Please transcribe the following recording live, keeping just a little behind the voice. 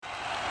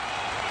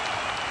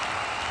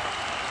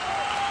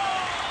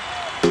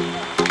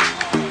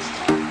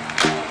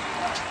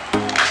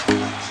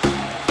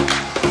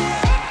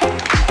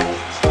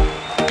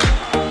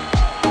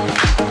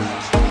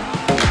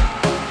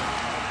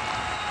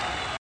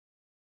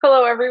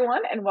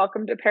everyone, and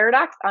welcome to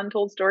Paradox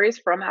Untold Stories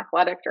from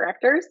Athletic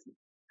Directors.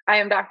 I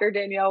am Dr.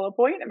 Danielle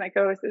Lapointe, and my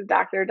co host is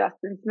Dr.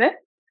 Dustin Smith.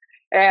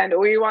 And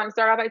we want to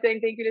start off by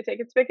saying thank you to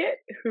Ticket Spicket,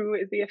 who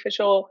is the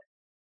official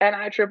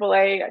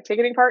NIAAA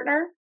ticketing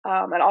partner.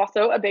 And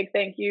also a big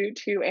thank you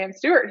to Ann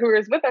Stewart, who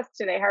is with us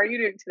today. How are you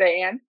doing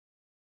today, Ann?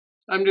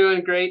 I'm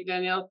doing great,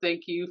 Danielle.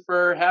 Thank you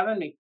for having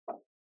me.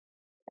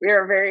 We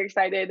are very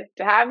excited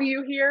to have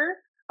you here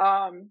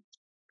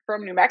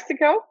from New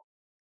Mexico.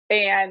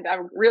 And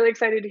I'm really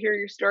excited to hear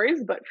your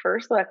stories. But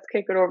first, let's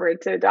kick it over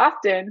to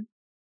Dustin.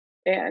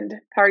 And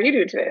how are you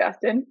doing today,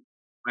 Dustin?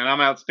 And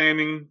I'm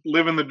outstanding,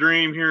 living the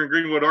dream here in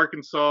Greenwood,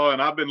 Arkansas. And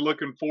I've been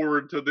looking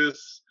forward to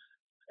this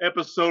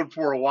episode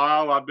for a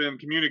while. I've been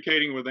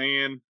communicating with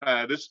Ann.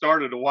 This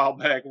started a while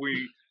back.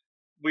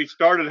 We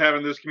started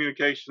having this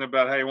communication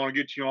about, hey, I want to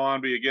get you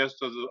on, be a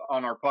guest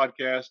on our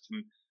podcast.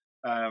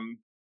 And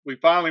we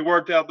finally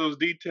worked out those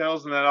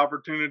details and that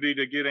opportunity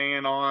to get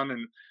Ann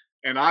on.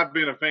 And I've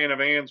been a fan of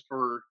Ann's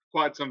for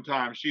quite some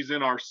time. She's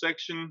in our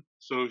section,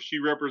 so she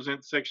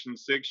represents Section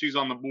 6. She's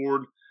on the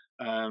board,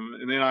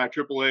 and then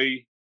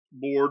NIAAA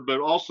board,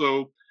 but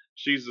also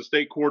she's the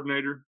state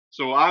coordinator.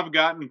 So I've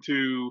gotten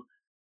to,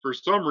 for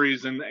some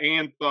reason,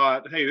 Ann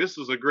thought, hey, this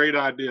is a great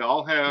idea.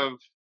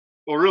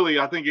 Really,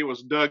 I think it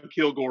was Doug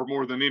Kilgore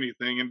more than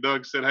anything. And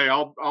Doug said, hey,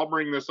 I'll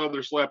bring this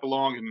other slap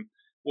along and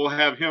we'll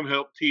have him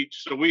help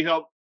teach. So we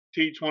helped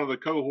teach one of the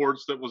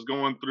cohorts that was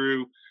going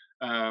through,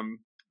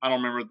 I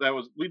don't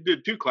remember, we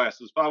did two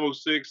classes,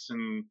 506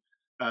 and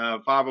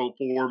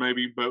 504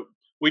 maybe, but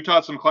we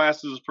taught some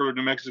classes for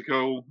New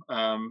Mexico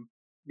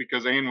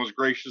because Ann was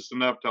gracious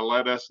enough to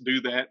let us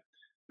do that.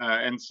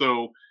 And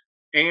so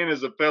Ann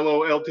is a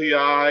fellow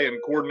LTI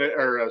and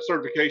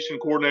certification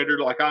coordinator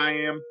like I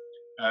am.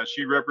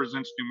 She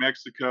represents New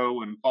Mexico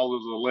and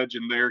follows a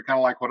legend there, kind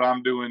of like what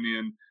I'm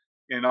doing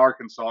in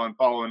Arkansas and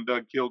following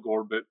Doug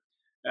Kilgore. But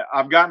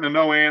I've gotten to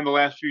know Ann the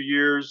last few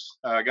years.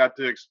 I got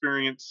to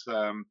experience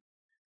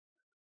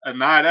a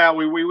night out.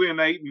 We went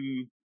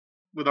eating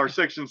with our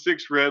Section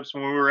 6 reps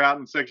when we were out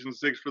in Section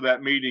 6 for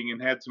that meeting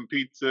and had some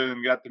pizza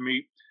and got to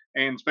meet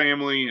Ann's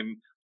family. And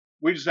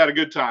we just had a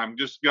good time,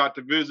 just got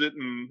to visit.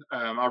 And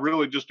I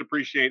really just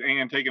appreciate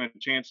Ann taking a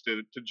chance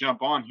to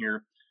jump on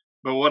here.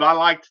 But what I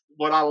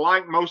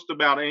like most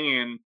about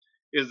Ann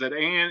is that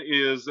Ann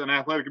is an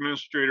athletic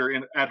administrator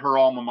at her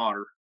alma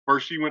mater,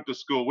 where she went to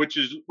school, which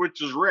is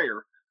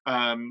rare.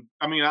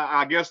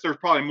 I guess there's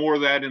probably more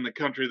of that in the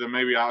country than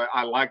maybe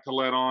I like to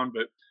let on,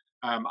 but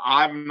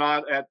I'm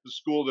not at the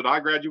school that I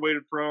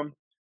graduated from,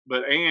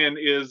 but Ann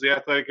is the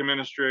athletic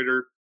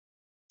administrator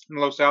in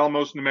Los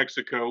Alamos, New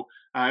Mexico.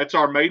 It's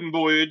our maiden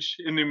voyage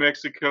in New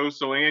Mexico,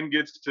 so Ann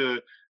gets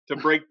to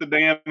break the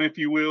dam, if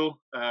you will,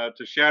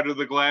 to shatter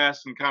the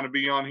glass and kind of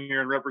be on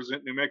here and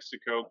represent New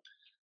Mexico.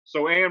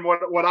 So Ann,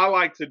 what I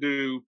like to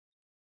do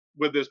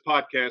with this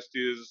podcast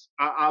is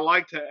I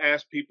like to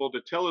ask people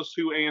to tell us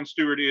who Ann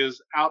Stewart is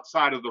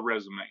outside of the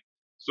resume.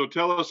 So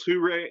tell us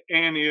who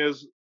Ann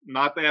is,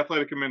 not the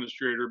athletic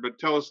administrator, but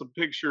tell us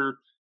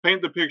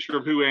paint the picture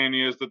of who Ann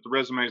is that the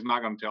resume is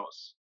not going to tell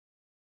us.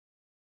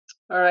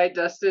 All right,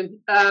 Dustin.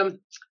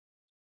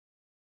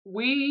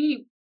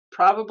 We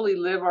probably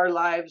live our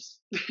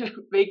lives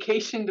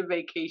vacation to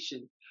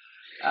vacation.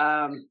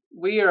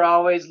 We are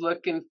always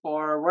looking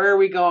for, where are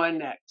we going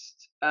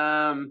next?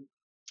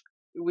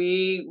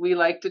 We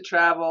like to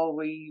travel.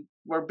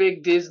 We're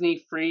big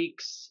Disney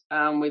freaks.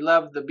 We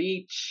love the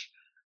beach.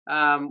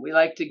 We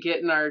like to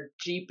get in our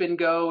Jeep and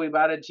go. We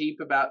bought a Jeep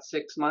about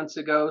 6 months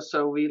ago,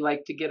 so we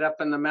like to get up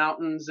in the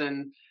mountains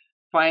and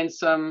find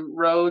some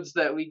roads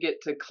that we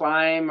get to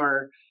climb,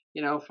 or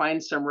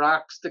find some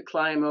rocks to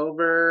climb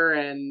over.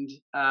 And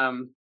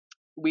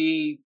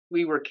we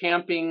were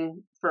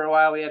camping for a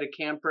while. We had a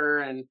camper,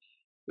 and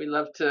we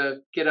love to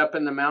get up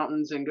in the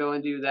mountains and go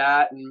and do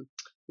that. And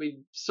we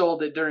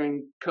sold it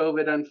during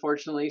COVID,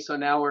 unfortunately. So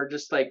now we're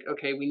just like,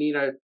 okay, we need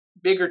a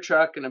bigger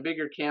truck and a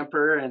bigger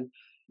camper. And,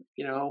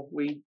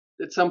 we,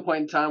 at some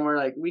point in time, we're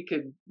like, we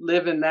could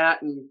live in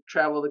that and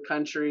travel the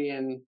country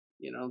and,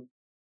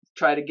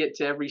 try to get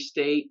to every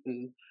state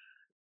and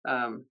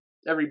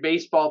every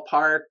baseball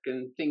park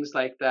and things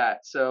like that.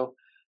 So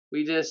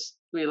we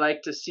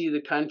like to see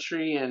the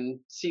country and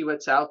see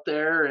what's out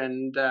there,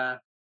 and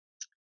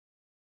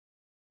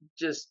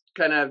just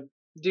kind of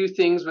do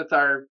things with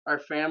our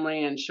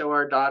family and show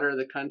our daughter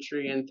the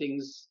country and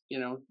things,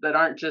 that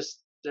aren't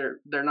just, they're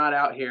not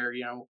out here.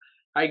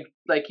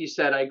 Like you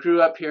said, I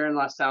grew up here in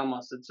Los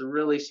Alamos. It's a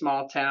really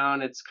small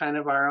town. It's kind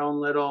of our own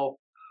little,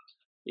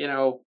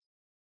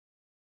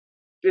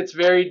 it's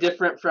very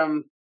different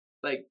from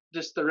like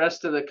just the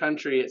rest of the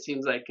country, it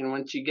seems like. And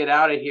once you get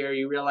out of here,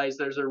 you realize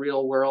there's a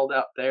real world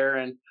out there.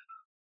 And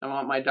I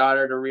want my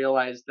daughter to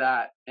realize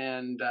that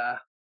and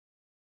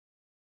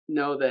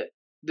know that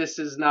this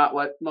is not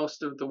what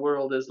most of the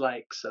world is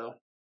like. So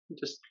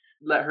just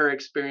let her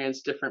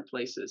experience different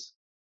places.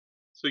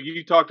 So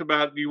you talked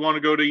about you want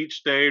to go to each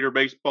state or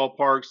baseball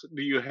parks.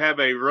 Do you have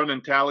a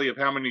running tally of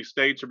how many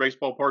states or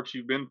baseball parks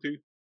you've been to?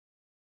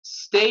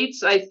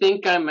 States, I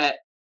think I'm at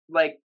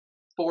like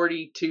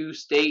 42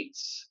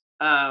 states.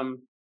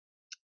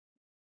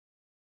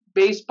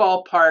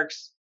 Baseball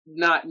parks,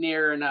 not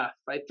near enough.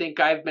 I think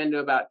I've been to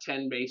about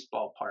 10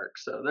 baseball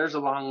parks, so there's a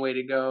long way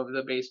to go of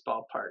the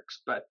baseball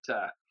parks, but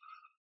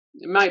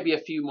it might be a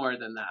few more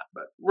than that,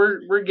 but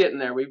we're getting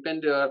there. We've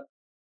been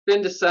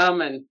to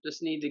some and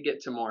just need to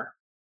get to more.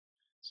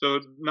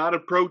 So not a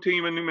pro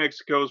team in New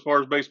Mexico as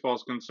far as baseball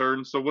is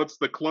concerned. So what's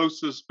the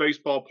closest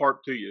baseball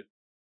park to you?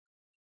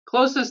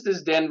 Closest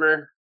is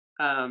Denver,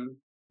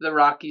 the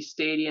Rockies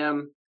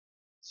Stadium.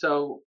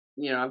 So,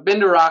 I've been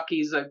to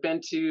Rockies, I've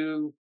been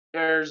to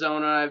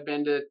Arizona, I've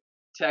been to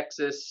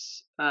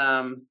Texas,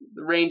 the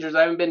Rangers.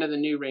 I haven't been to the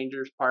new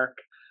Rangers Park.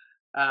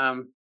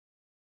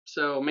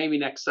 So maybe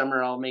next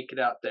summer I'll make it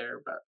out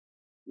there. But,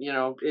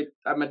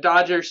 I'm a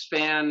Dodgers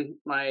fan.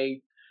 My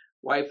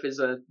wife is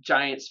a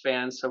Giants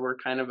fan, so we're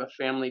kind of a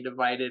family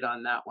divided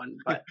on that one.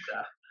 But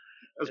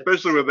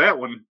especially with that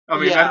one. I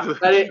mean, yeah,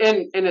 but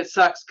it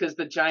sucks because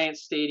the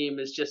Giants Stadium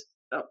is just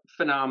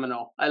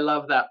phenomenal. I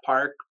love that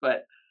park,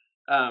 but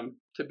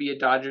to be a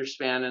Dodgers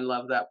fan and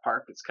love that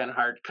park, it's kind of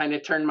hard. Kind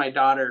of turned my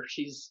daughter.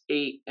 She's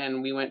 8,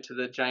 and we went to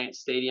the Giants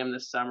Stadium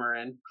this summer,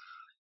 and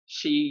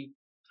she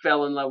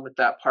fell in love with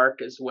that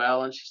park as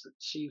well. And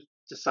she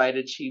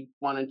decided she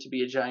wanted to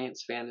be a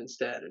Giants fan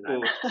instead. And I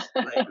was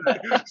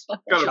just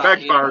like, got a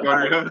backfired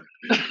on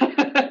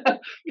you.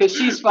 Because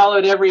she's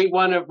followed every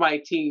one of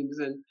my teams,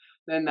 and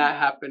then that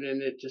happened,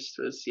 and it just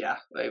was,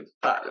 I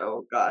thought,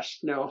 oh gosh,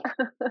 no.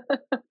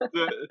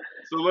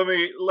 So let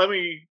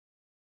me,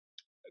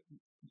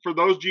 for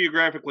those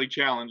geographically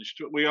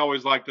challenged, we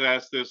always like to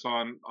ask this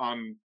on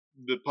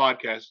the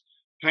podcast.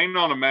 Paint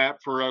on a map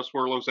for us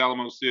where Los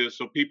Alamos is,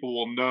 so people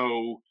will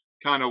know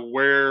kind of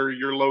where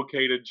you're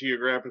located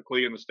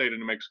geographically in the state of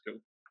New Mexico.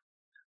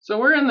 So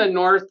we're in the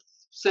north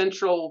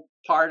central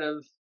part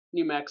of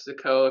New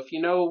Mexico. If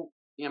you know,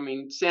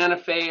 Santa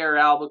Fe or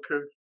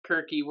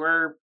Albuquerque,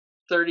 we're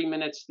 30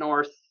 minutes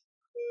north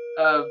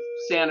of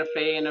Santa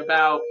Fe and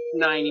about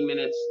 90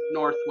 minutes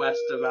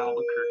northwest of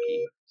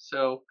Albuquerque.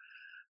 So,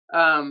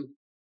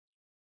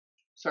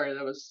 sorry,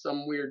 that was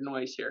some weird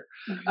noise here.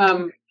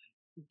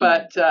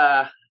 But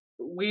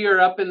we are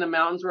up in the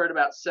mountains. We're at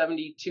about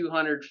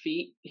 7,200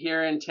 feet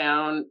here in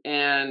town,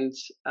 and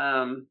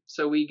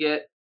so we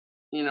get,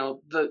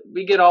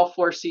 we get all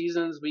 4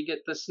 seasons. We get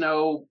the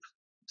snow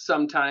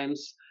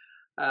sometimes.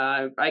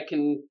 I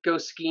can go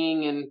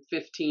skiing in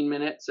 15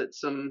 minutes at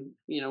some,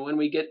 when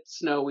we get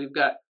snow, we've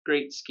got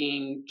great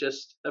skiing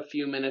just a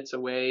few minutes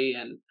away,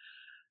 and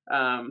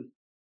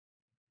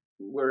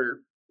we're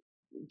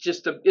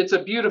just it's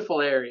a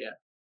beautiful area.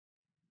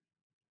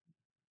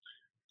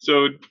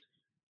 So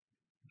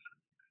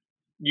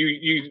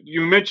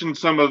you mentioned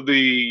some of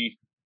the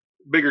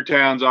bigger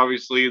towns,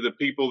 obviously, the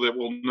people that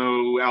will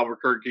know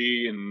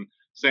Albuquerque and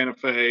Santa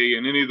Fe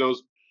and any of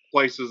those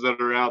places that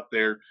are out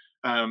there.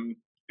 And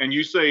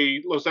you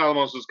say Los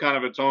Alamos is kind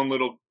of its own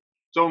little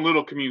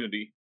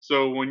community.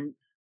 So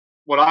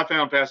what I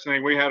found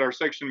fascinating, we had our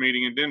section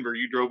meeting in Denver.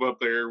 You drove up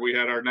there. We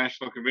had our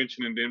national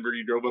convention in Denver.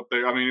 You drove up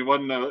there. I mean, it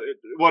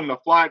wasn't a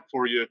flight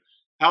for you.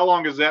 How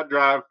long is that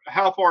drive?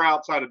 How far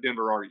outside of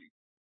Denver are you?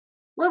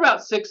 We're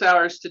about 6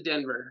 hours to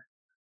Denver.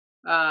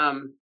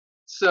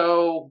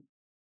 So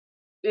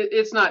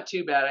it's not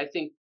too bad. I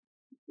think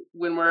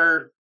when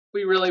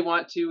we really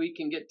want to, we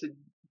can get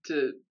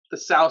to the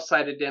south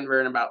side of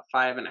Denver in about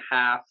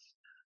 5.5,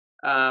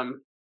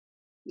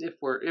 if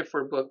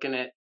we're booking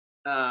it.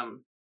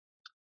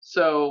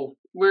 So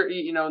we're,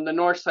 in the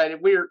north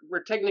side,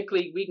 we're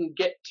technically, we can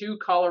get to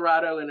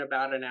Colorado in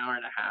about an hour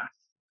and a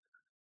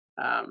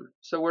half.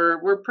 So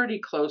we're pretty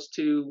close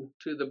to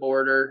the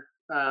border.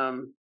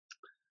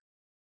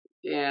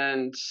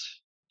 And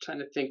trying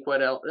to think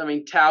what else. I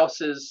mean,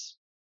 Taos is,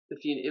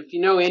 if you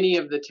know any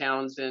of the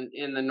towns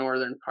in the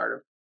northern part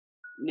of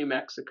New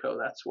Mexico,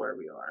 that's where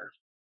we are.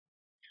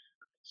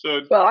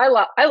 So well, I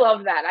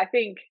love that. I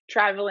think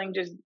traveling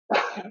just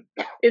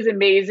is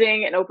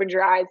amazing and opens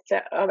your eyes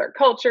to other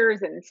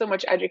cultures and so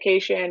much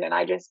education. And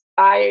I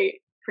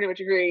pretty much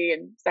agree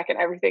and second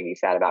everything you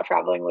said about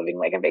traveling, living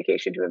like a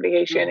vacation to a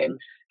vacation, and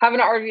having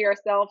an RV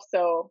ourselves.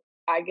 So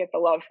I get the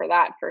love for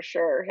that for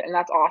sure. And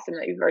that's awesome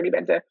that you've already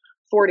been to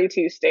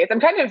 42 states. I'm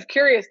kind of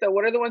curious though,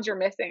 what are the ones you're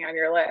missing on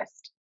your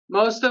list?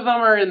 Most of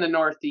them are in the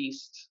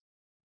Northeast.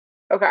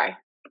 Okay.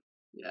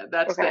 Yeah,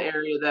 that's the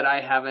area that I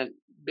haven't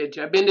been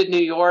to. I've been to New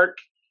York,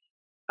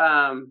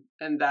 and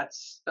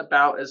that's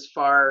about as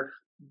far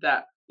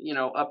that,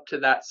 up to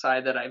that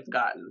side that I've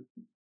gotten.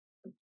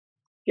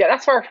 Yeah,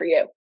 that's far for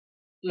you.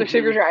 Especially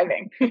if you're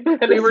driving.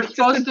 We were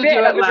supposed to do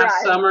it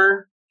last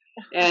summer,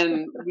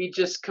 and we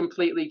just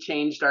completely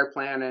changed our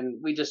plan,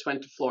 and we just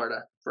went to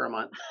Florida for a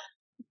month.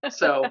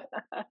 So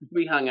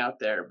we hung out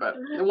there. But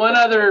one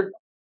other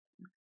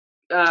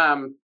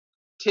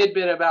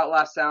tidbit about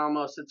Los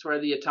Alamos, it's where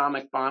the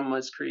atomic bomb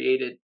was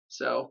created.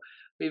 So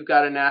we've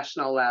got a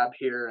national lab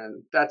here,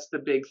 and that's the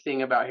big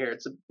thing about here.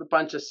 It's a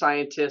bunch of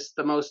scientists,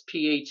 the most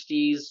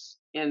PhDs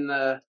in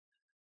the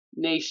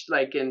nation,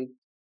 like in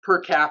per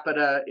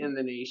capita in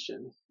the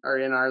nation, are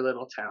in our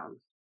little town.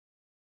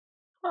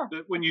 Huh.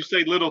 When you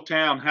say little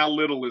town, how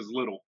little is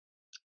little?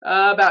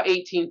 About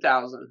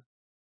 18,000.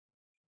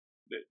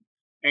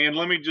 And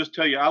let me just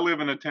tell you, I live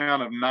in a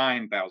town of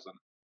 9,000.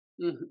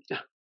 Mm-hmm.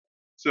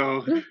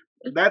 So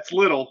that's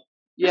little,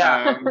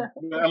 Yeah.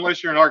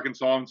 unless you're in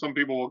Arkansas, and some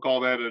people will call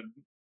that a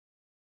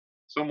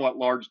somewhat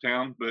large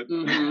town, but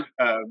Mm-hmm.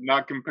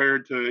 not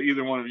compared to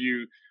either one of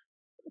you.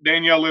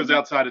 Danielle lives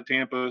outside of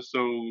Tampa,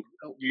 so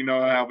you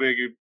know how big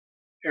an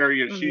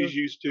area she's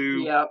used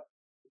to, Yep.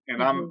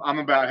 and I'm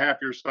about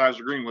half your size.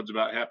 Or Greenwood's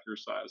about half your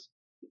size.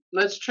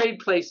 Let's trade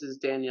places,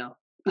 Danielle.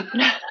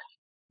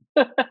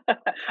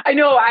 I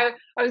know. I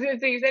was gonna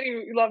say, you said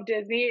you love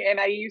Disney, and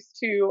I used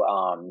to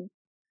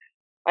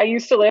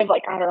live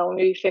like, I don't know,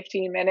 maybe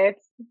 15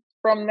 minutes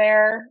from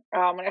there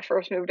when I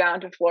first moved down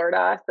to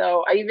Florida.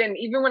 So I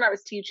even when I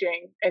was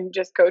teaching and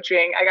just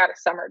coaching, I got a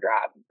summer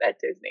job at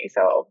Disney.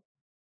 So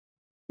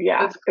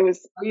yeah, That's it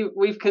was.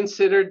 we've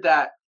considered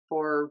that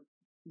for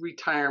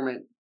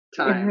retirement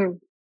time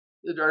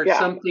or Yeah,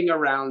 something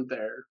around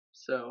there.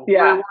 So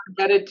we're yeah.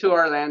 headed to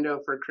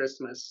Orlando for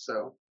Christmas.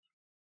 So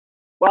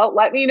Well,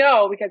 let me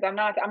know because I'm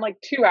like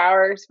 2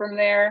 hours from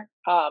there.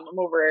 I'm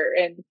over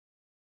in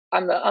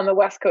on the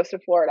west coast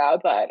of Florida,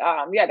 but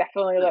yeah,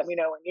 definitely let me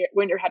nice. know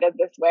when you're headed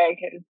this way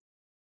because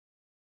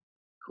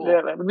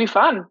Cool. it would be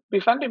fun. Be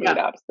fun to meet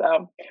Yeah, up.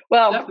 So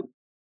well, definitely.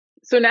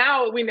 so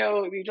now we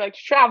know you like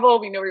to travel.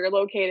 We know where you're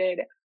located.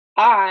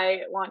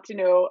 I want to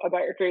know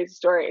about your crazy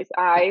stories.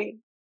 Now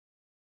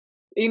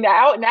you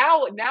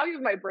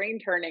have my brain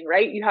turning.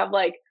 Right, you have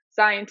like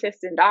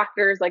scientists and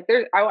doctors. Like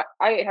I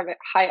have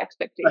high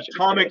expectations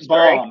for this Atomic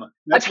story. bomb.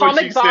 That's what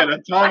she Atomic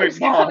said. bomb. I Atomic was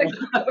bomb. gonna,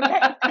 okay,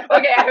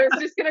 okay. I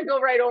was just gonna go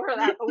right over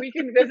that, but we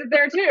can visit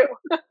there too.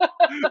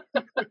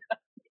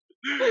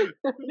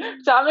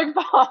 Atomic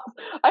bombs.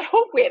 I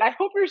hope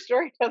your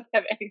story doesn't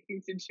have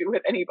anything to do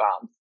with any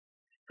bombs.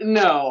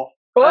 No.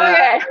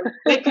 Okay.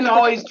 They can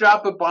always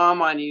drop a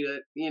bomb on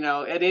you,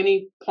 at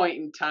any point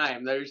in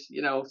time. There's,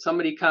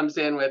 somebody comes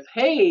in with,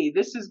 hey,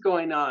 this is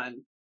going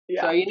on.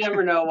 So Yeah. you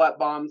never know what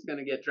bomb's going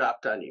to get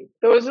dropped on you.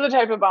 Those are the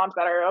type of bombs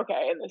that are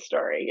okay in this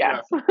story.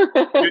 Yes.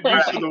 Good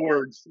use of Right. the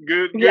words.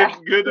 Good Yeah.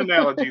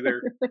 analogy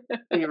there.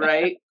 You're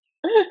right.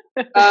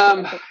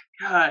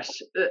 Gosh,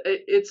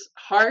 it's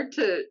hard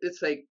to,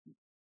 it's like,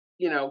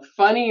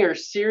 funny or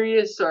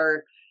serious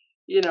or,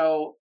 you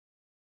know,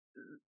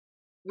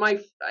 I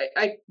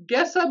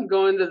guess I'm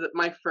going to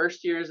my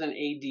first year as an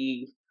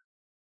AD.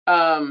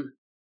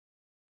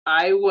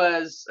 I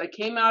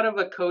came out of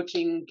a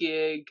coaching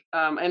gig,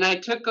 and I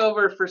took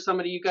over for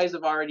somebody you guys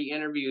have already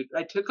interviewed.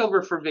 I took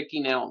over for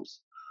Vicky Nelms.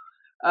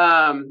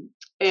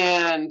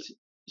 And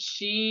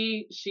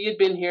she had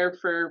been here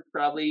for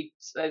probably,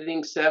 I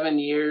think, 7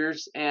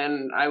 years,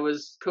 and I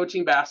was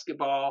coaching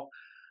basketball.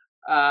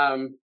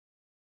 And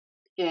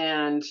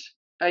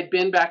I'd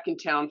been back in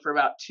town for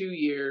about 2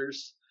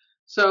 years.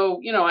 So,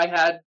 I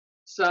had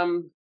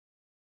some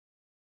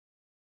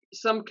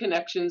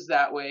connections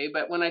that way,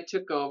 but when I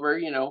took over,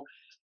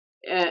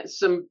 and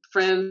some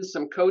friends,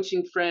 some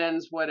coaching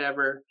friends,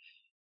 whatever.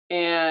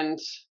 And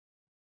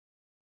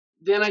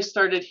then I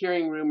started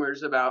hearing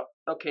rumors about,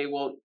 okay,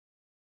 well,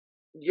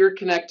 you're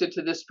connected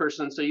to this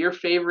person, so you're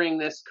favoring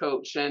this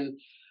coach. And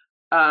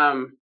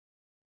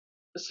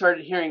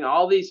started hearing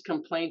all these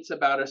complaints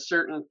about a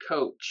certain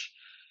coach.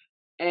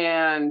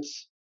 And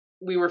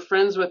we were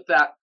friends with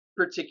that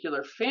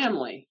particular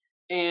family.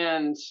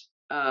 And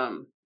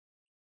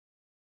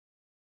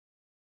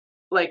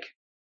like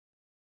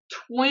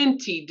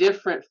 20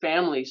 different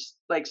families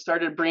like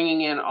started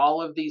bringing in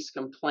all of these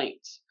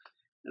complaints.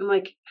 And I'm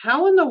like,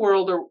 how in the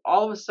world are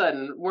all of a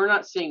sudden we're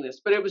not seeing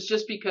this? But it was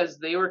just because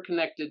they were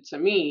connected to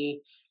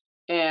me,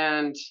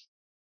 and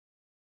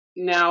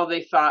now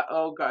they thought,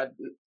 oh God,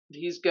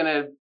 he's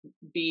gonna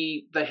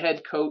be the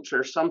head coach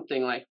or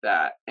something like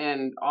that.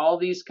 And all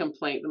these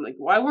complaints, I'm like,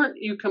 why weren't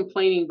you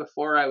complaining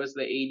before I was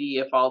the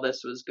AD if all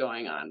this was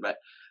going on? But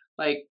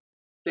like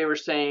they were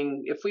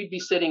saying, if we'd be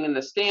sitting in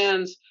the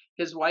stands,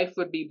 his wife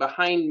would be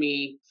behind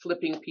me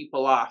flipping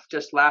people off,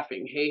 just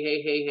laughing. Hey,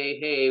 hey, hey, hey,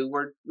 hey,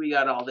 we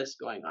got all this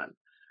going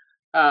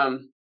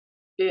on.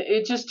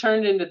 It just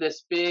turned into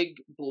this big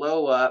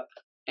blow up.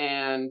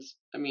 And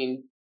I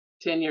mean,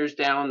 10 years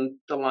down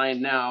the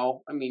line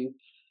now, I mean,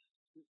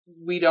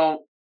 we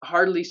don't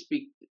hardly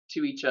speak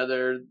to each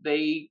other.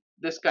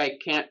 This guy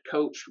can't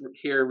coach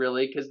here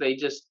really because they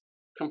just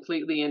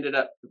completely ended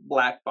up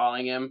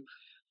blackballing him.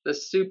 The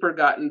super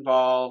got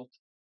involved.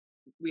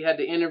 We had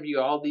to interview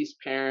all these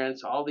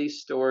parents, all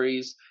these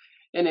stories,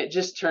 and it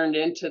just turned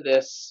into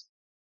this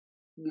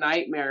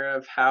nightmare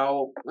of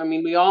how, I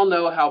mean, we all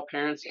know how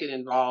parents get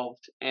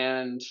involved,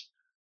 and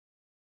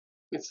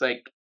it's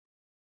like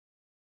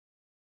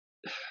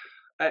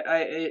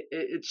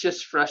it's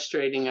just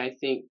frustrating, I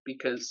think,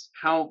 because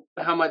how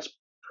much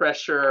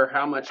pressure or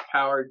how much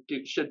power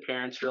should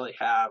parents really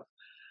have?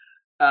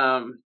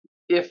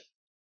 If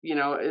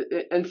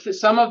and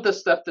some of the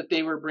stuff that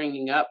they were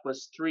bringing up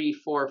was 3,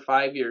 4,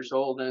 5 years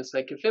old, and it's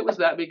like, if it was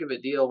that big of a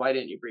deal, why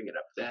didn't you bring it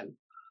up then?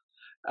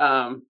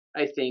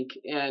 I think,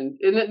 and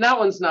that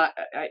one's not.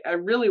 I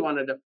really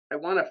I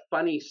want a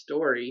funny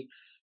story,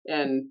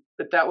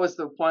 but that was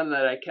the one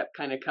that I kept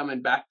kind of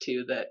coming back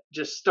to. That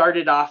just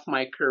started off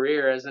my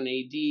career as an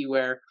AD,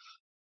 where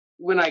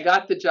when I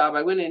got the job,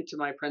 I went into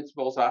my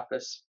principal's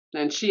office,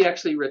 and she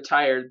actually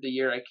retired the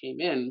year I came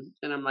in,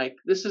 and I'm like,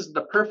 this is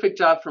the perfect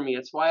job for me.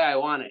 It's why I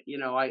want it.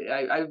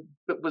 I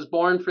was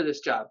born for this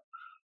job.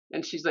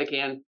 And she's like,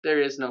 Ann,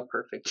 there is no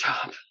perfect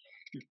job.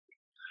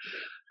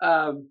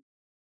 Um,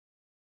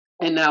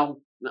 and now,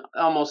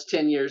 almost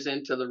 10 years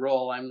into the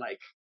role, I'm like,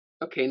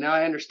 okay, now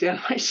I understand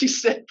why she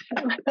said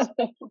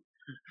that.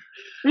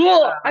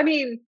 Well, I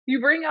mean, you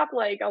bring up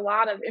like a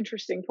lot of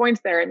interesting points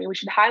there. I mean, we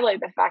should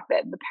highlight the fact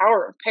that the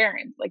power of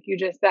parents, like you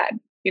just said,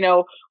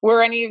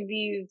 were any of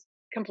these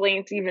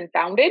complaints even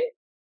founded?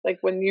 Like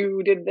when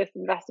you did this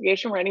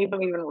investigation, were any of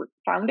them even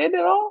founded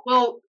at all?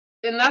 Well,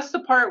 and that's the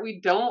part we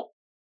don't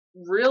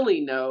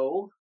really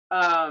know.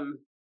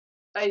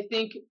 I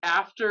think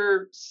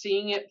after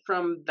seeing it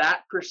from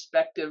that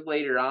perspective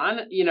later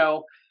on,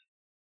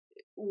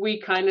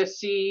 we kind of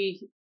see,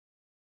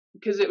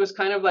 because it was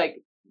kind of like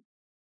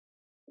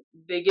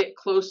they get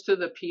close to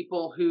the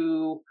people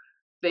who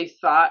they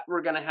thought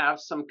were going to have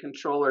some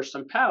control or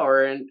some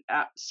power, and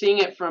seeing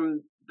it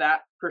from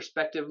that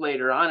perspective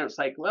later on, it was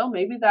like, well,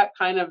 maybe that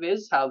kind of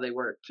is how they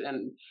worked.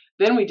 And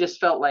then we just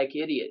felt like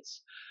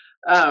idiots,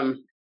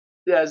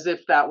 as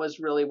if that was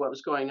really what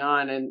was going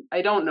on. And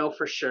I don't know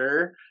for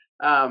sure.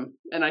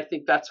 And I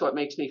think that's what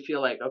makes me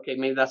feel like, okay,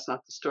 maybe that's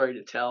not the story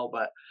to tell,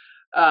 but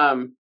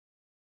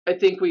I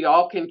think we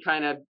all can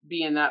kind of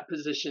be in that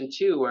position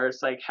too, where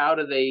it's like, how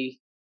do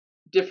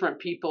different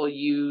people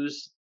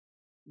use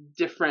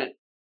different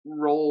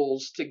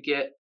roles to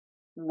get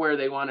where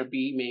they want to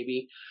be,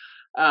 maybe.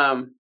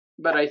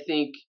 But I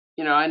think,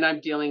 and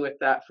I'm dealing with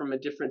that from a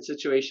different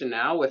situation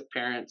now with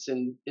parents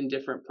in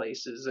different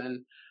places,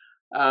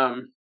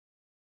 and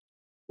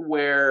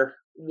where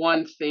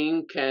one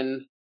thing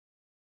can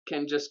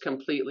just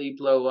completely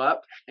blow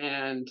up,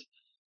 and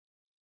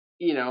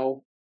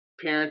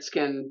parents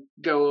can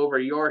go over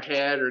your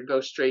head or go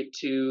straight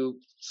to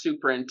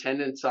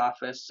superintendent's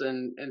office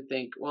and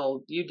think,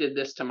 well, you did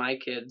this to my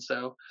kid,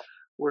 so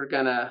we're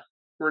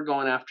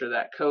going after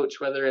that coach,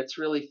 whether it's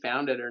really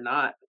founded or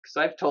not.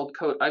 Because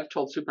I've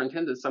told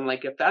superintendents, I'm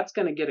like, if that's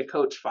going to get a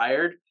coach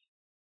fired,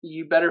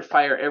 you better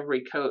fire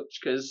every coach,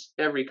 because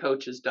every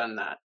coach has done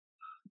that.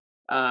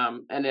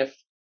 And if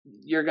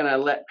you're going to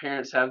let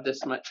parents have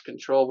this much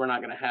control, we're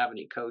not going to have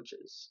any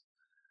coaches.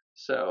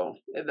 So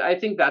I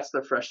think that's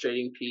the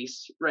frustrating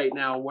piece right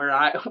now, where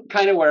I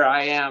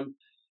am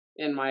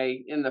in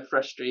the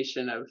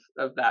frustration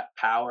of that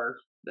power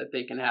that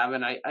they can have.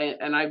 And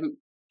I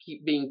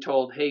keep being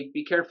told, hey,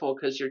 be careful,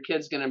 because your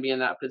kid's going to be in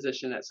that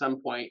position at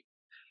some point.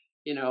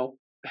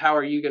 How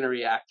are you going to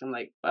react? I'm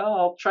like, well,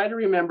 I'll try to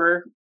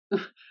remember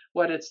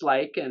what it's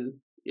like, and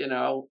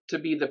to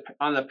be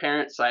on the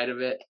parent side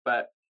of it.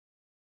 But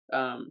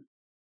I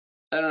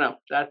don't know,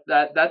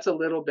 that's a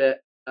little bit,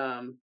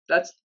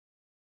 that's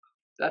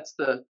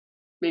the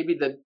maybe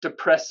the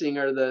depressing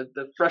or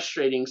the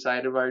frustrating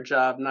side of our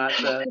job, not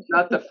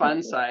the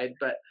fun side.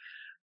 But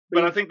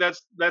I think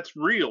that's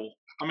real.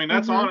 I mean,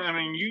 that's Mhm. on. I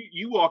mean,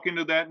 you walk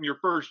into that in your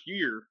first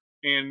year,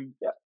 and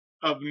Yep.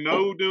 of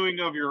no doing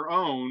of your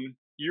own,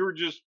 you're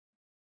just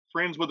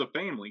friends with a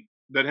family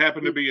that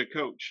happened to be a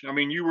coach. I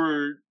mean,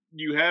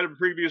 you had a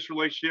previous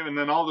relationship, and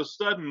then all of a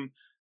sudden,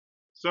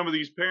 some of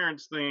these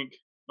parents think,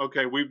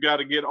 okay, we've got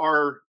to get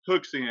our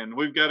hooks in,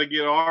 we've got to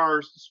get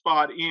our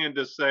spot in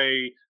to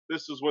say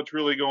this is what's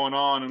really going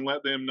on, and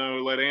let Ann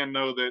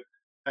know that,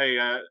 hey,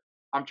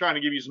 I'm trying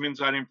to give you some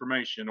inside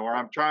information, or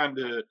I'm trying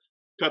to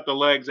cut the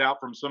legs out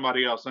from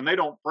somebody else. And they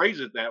don't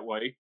phrase it that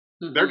way.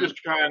 They're Mm-hmm. just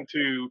trying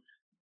to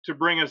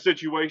bring a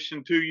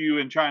situation to you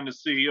and trying to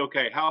see,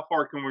 okay, how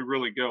far can we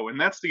really go? And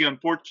that's the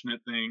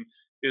unfortunate thing,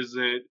 is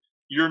that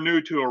you're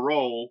new to a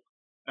role.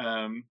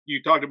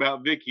 You talked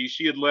about Vicky.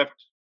 She had left,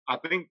 I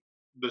think,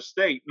 the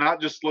state, not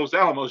just Los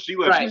Alamos. She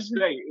left the Right.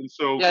 state, and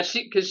so Yeah,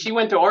 because she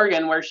went to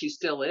Oregon, where she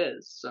still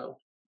is. So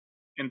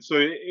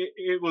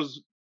it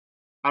was,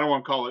 I don't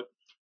want to call it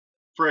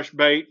fresh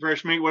bait,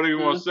 fresh meat, whatever you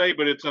want to say,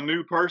 but it's a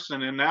new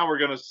person, and now we're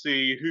going to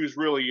see who's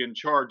really in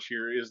charge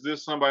here. Is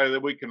this somebody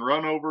that we can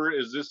run over?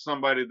 Is this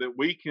somebody that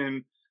we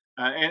can?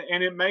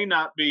 And it may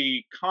not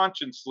be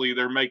consciously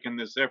they're making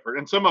this effort,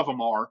 and some of them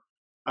are,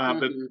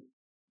 but mm-hmm.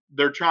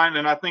 they're trying.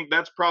 And I think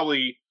that's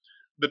probably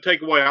the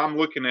takeaway I'm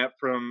looking at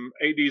from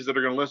ADs that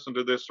are going to listen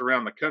to this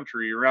around the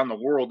country, around the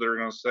world. They're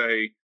going to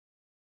say,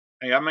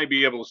 hey, I may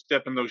be able to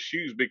step in those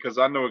shoes, because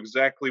I know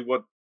exactly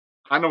what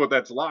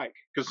that's like,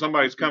 because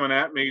somebody's Mm-hmm. coming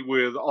at me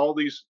with all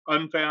these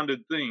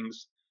unfounded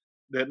things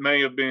that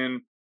may have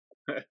been.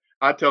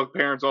 I tell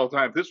parents all the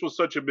time, if this was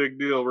such a big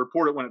deal,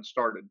 report it when it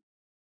started.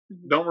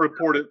 Don't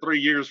report it 3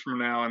 years from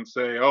now and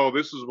say, oh,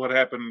 this is what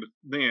happened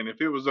then.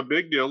 If it was a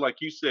big deal,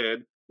 like you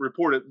said,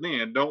 report it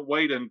then. Don't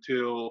wait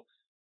until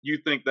you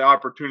think the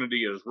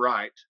opportunity is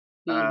right,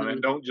 Mm-hmm.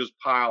 and don't just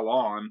pile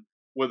on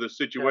with a Yeah.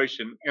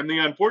 situation. And the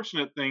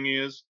unfortunate thing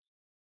is,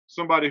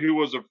 somebody who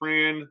was a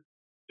friend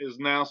is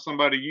now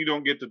somebody you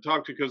don't get to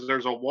talk to because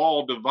there's a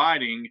wall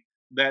dividing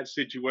that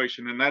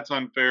situation, and that's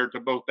unfair to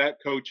both that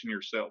coach and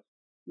yourself.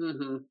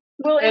 Mm-hmm.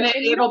 Well, And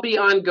and you it'll be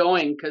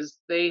ongoing because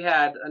they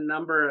had a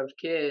number of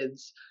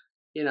kids,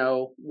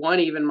 one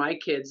even my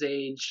kid's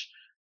age,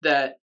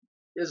 that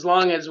as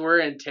long as we're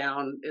in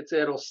town,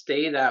 it'll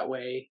stay that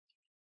way.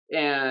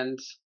 And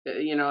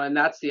and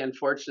that's the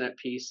unfortunate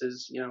piece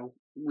is,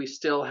 we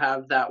still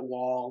have that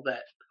wall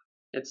that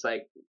it's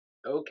like,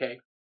 okay,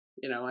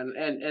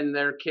 and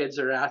their kids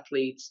are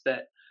athletes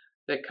that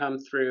come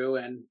through,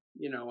 and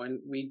and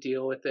we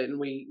deal with it, and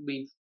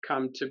we've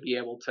come to be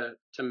able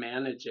to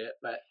manage it,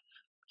 but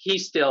he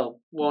still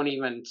won't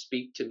even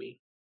speak to me.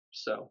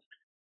 So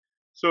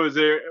was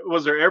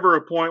there ever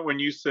a point when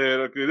you said,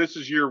 okay, this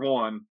is year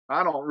one,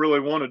 I don't really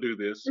want to do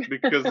this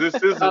because this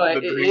isn't oh,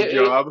 the dream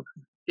job?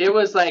 It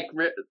was like,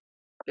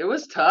 it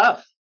was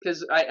tough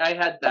because I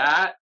had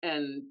that,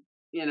 and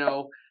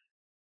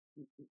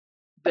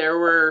there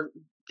were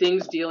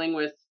things dealing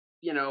with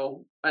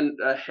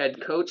a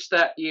head coach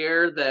that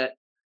year that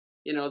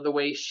the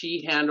way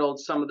she handled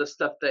some of the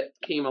stuff that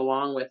came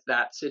along with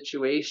that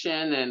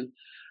situation,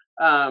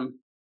 and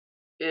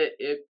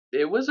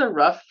it was a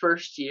rough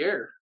first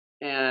year,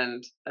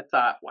 and I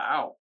thought,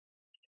 wow,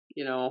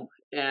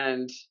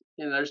 and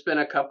there's been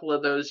a couple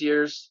of those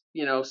years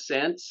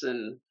since,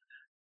 and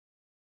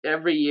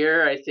every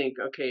year I think,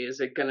 okay, is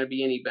it going to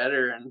be any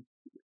better? And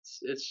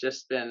it's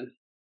just been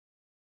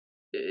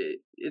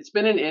it's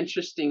been an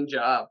interesting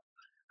job.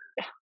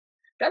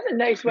 That's a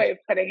nice way of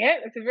putting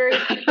it. It's a very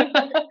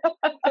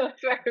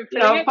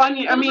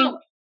funny. I mean,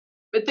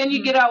 but then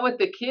you get out with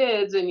the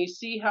kids and you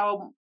see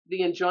how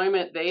the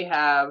enjoyment they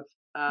have,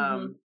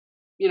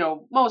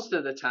 most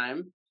of the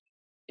time.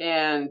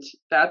 And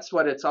that's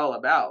what it's all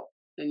about.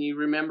 And you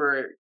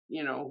remember,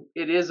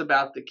 it is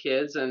about the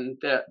kids and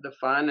the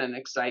fun and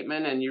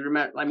excitement. And you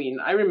remember,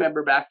 I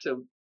remember back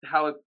to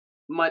how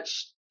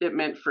much it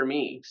meant for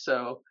me.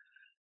 So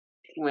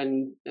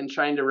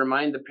trying to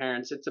remind the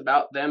parents, it's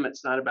about them,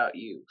 it's not about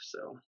you.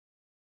 So,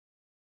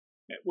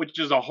 which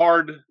is a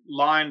hard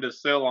line to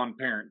sell on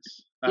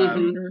parents.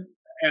 And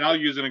I'll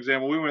use an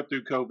example. We went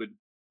through COVID,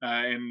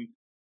 and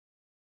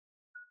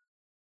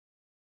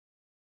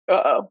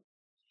oh,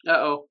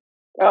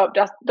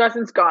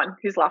 Dustin's gone.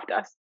 He's left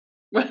us.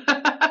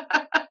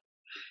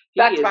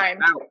 That's fine.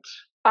 Out.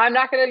 I'm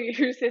not going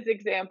to use his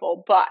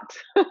example, but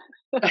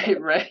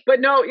right. But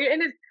no,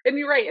 and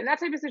you're right. In that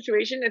type of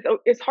situation,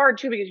 it's hard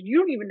too because you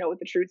don't even know what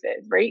the truth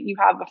is, right? You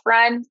have a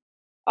friend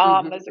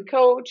as a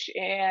coach,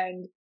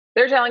 and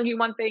they're telling you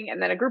one thing,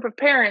 and then a group of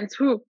parents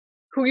who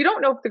you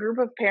don't know if the group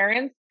of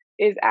parents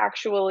is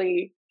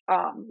actually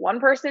one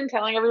person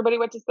telling everybody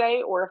what to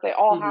say, or if they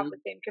all have the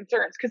same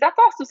concerns, because that's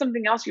also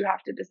something else you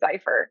have to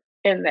decipher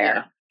in there.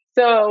 Yeah.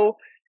 So,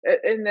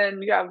 and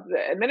then you have the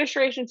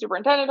administration,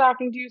 superintendent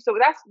talking to you. So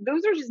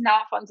those are just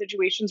not fun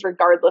situations,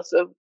 regardless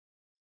of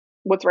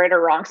what's right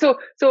or wrong. So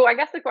I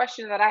guess the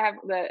question that I have,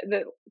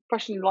 the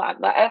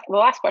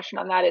last question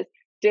on that is,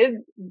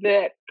 did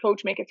the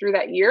coach make it through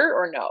that year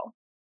or no?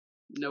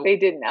 No, they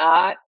did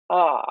not.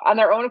 On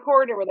their own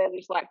accord, or were they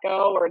just let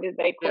go, or did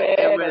they quit?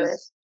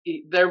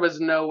 There was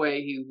no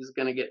way he was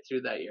going to get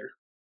through that year.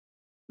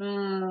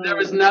 There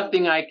was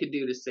nothing I could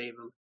do to save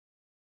him.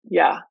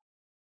 Yeah,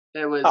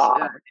 it was,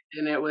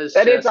 and it was.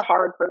 That is a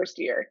hard first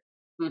year.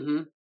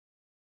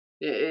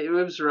 It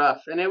was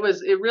rough, and it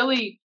was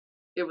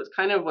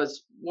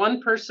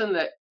one person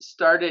that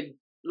started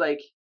like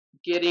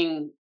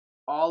getting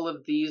all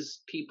of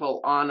these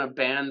people on a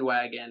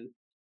bandwagon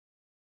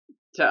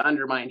to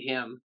undermine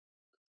him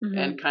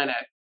and kind of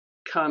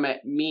come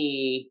at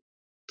me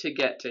to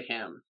get to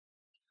him.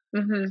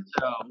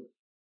 So,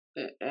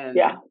 and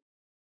yeah.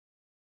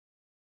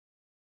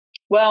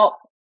 Well,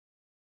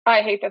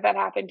 I hate that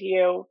happened to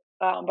you,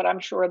 but I'm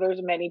sure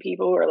there's many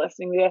people who are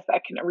listening to this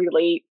that can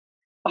relate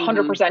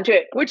 100% to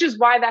it, which is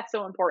why that's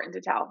so important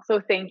to tell.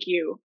 So thank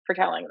you for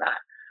telling that.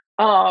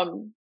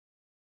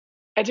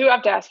 I do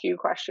have to ask you a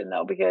question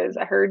though, because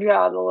I heard you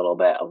had a little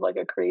bit of like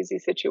a crazy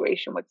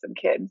situation with some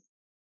kids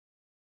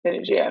in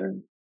a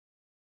gym,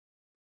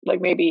 like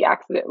maybe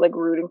accident, like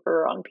rooting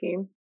for a wrong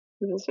team.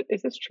 Is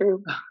this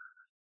true?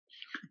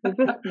 Is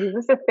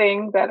this a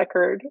thing that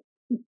occurred?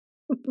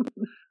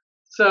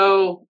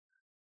 So,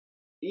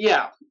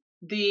 yeah,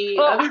 the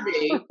other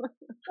day,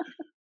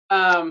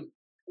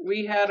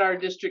 we had our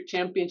district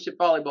championship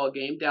volleyball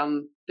game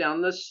down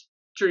the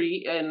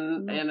street at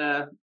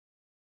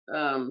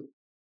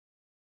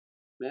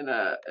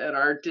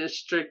our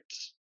district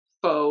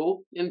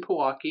foe in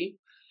Pewaukee,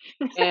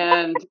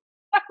 and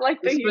I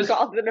like that you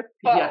called it a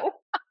foe. Yeah,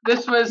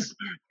 this was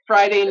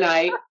Friday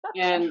night,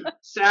 and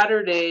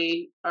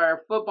Saturday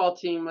our football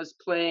team was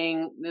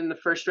playing in the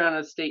first round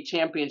of the state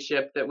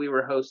championship that we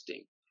were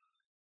hosting.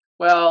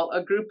 Well,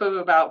 a group of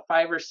about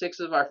 5 or 6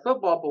 of our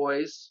football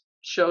boys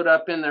showed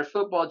up in their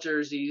football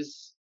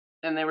jerseys,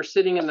 and they were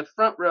sitting in the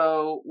front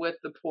row with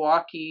the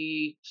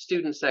Pewaukee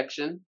student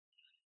section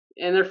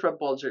in their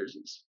football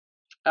jerseys.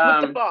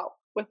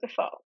 With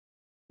the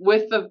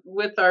With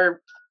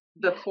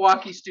the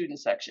Pewaukee student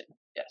section.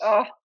 Yes.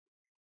 Oh,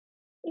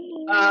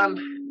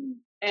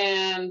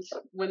 And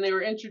when they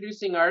were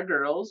introducing our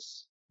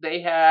girls,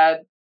 they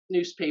had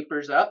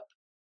newspapers up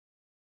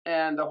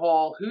and the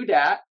whole who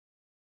dat.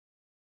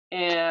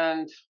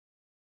 And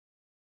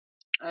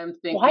I'm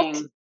thinking,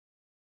 What?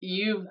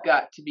 you've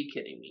got to be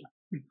kidding me.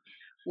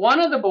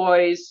 One of the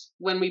boys,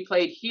 when we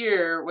played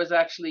here, was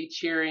actually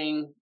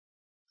cheering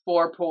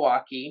for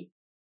Pewaukee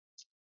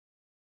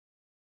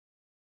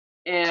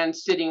and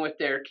sitting with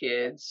their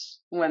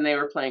kids when they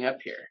were playing up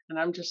here. And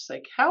I'm just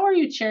like, how are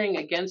you cheering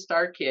against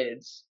our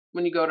kids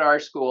when you go to our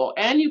school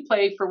and you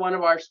play for one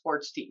of our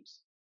sports teams?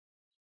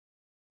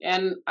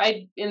 And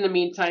I, in the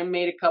meantime,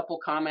 made a couple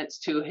comments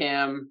to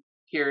him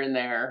here and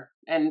there.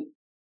 And,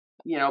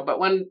 but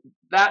when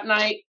that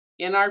night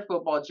in our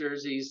football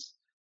jerseys,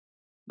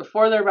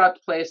 before they're about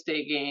to play a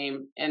state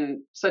game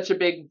and such a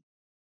big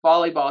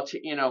volleyball,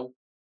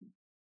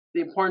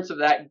 the importance of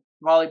that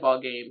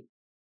volleyball game,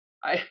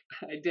 I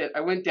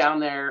went down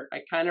there,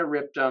 I kind of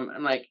ripped them.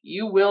 I'm like,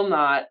 you will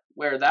not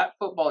wear that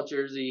football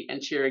jersey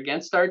and cheer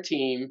against our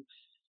team.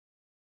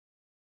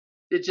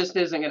 It just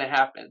isn't going to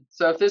happen.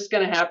 So if this is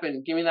going to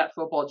happen, give me that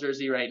football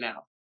jersey right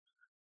now.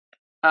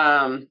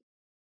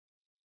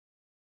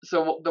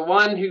 So the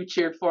one who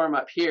cheered for him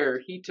up here,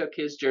 he took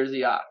his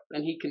jersey off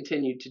and he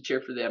continued to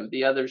cheer for them.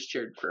 The others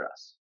cheered for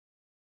us.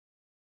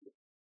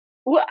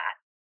 What?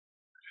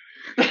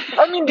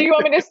 I mean, do you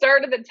want me to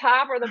start at the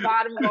top or the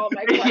bottom of all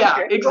my questions? Yeah,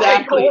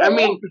 exactly. I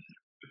mean,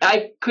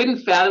 I couldn't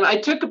fathom. I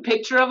took a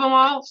picture of them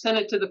all, sent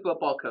it to the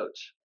football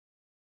coach.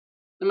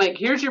 I'm like,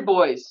 here's your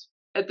boys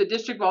at the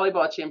district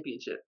volleyball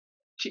championship,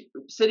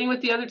 sitting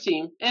with the other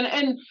team.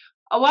 And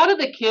a lot of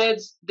the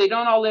kids, they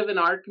don't all live in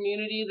our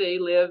community. They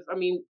live,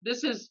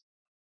 this is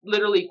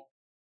literally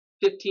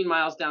 15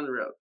 miles down the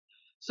road.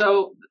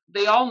 So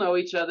they all know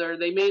each other.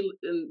 They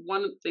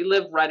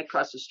live right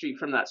across the street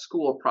from that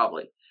school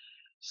probably.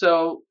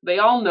 So they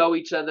all know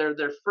each other.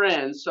 They're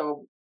friends.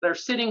 So they're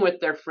sitting with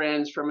their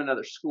friends from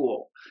another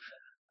school.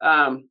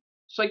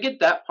 So I get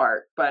that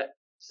part, but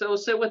so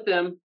sit with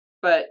them,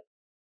 but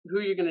who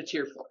are you going to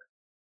cheer for?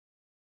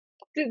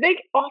 Did they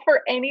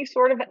offer any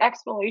sort of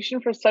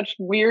explanation for such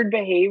weird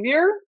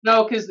behavior?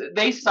 No, because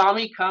they saw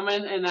me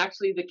coming, and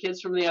actually the kids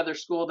from the other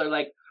school, they're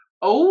like,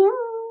 oh,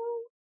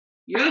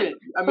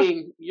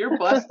 you're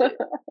busted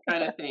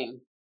kind of thing.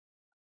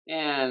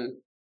 And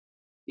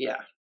yeah.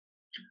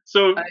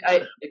 So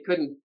I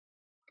couldn't.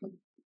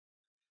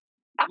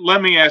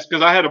 Let me ask,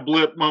 because I had a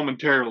blip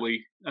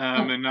momentarily,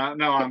 and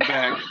now I'm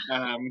back.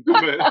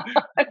 But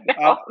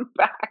I'm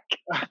back.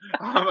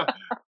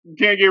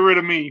 Can't get rid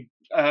of me.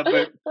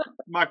 But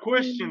my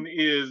question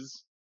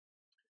is,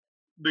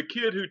 the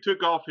kid who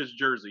took off his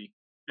jersey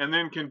and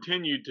then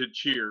continued to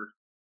cheer,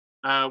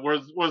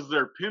 was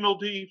there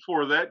penalty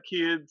for that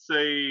kid?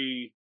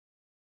 Say,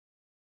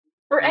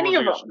 for any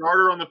of them, a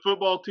starter on the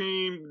football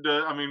team?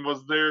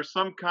 Was there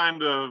some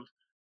kind of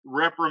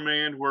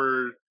reprimand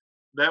where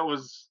that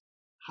was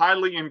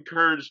highly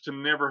encouraged to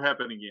never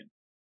happen again?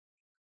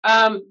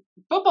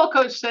 Football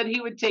coach said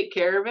he would take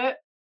care of it.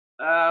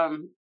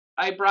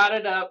 I brought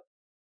it up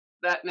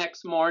that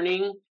next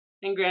morning,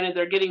 and granted,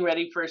 they're getting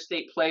ready for a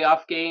state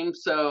playoff game,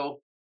 so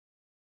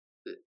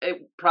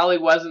it probably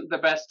wasn't the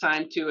best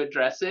time to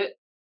address it.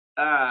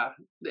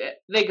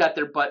 They got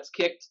their butts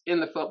kicked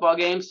in the football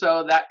game,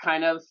 so that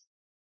kind of,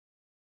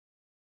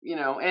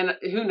 and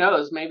who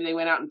knows, maybe they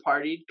went out and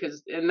partied,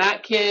 and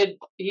that kid,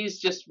 he's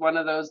just one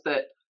of those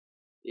that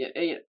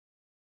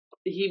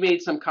he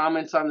made some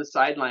comments on the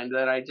sideline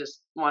that I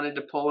just wanted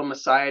to pull him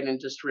aside and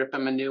just rip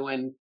him a new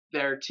one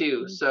there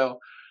too. So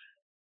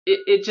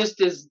it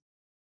just is,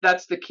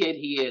 that's the kid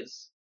he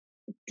is.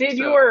 Did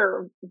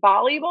your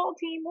volleyball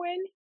team win?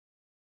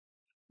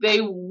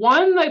 They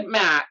won the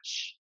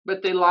match,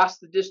 but they lost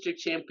the district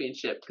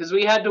championship because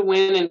we had to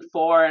win in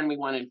 4 and we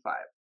won in 5.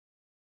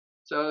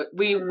 So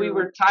we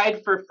were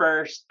tied for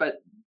first, but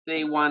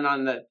they won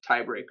on the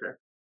tiebreaker.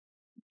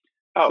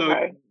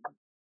 Okay. So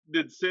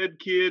did said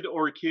kid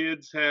or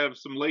kids have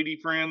some lady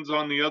friends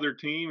on the other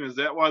team? Is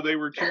that why they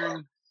were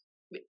cheering?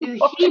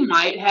 He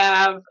might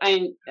have,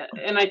 and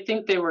I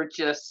think they were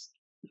just,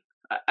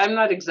 I'm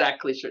not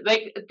exactly sure.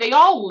 They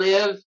all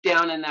live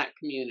down in that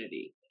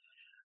community.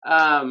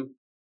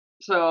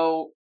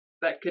 So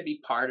that could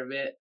be part of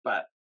it,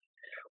 but.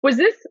 Was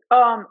this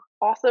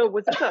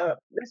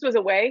this was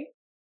away?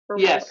 Or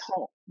yes.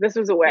 Home? This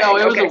was away. No,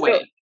 it was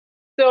away.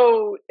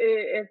 So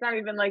it's not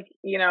even like,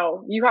 you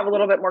have a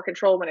little bit more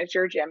control when it's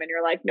your gym and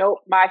you're like, nope,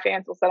 my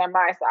fans will sit on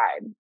my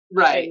side.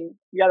 Right. And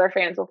the other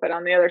fans will fit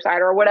on the other side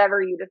or whatever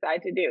you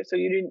decide to do. So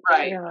you didn't.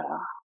 Right.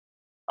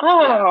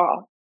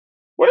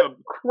 What a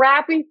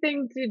crappy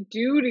thing to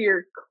do to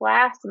your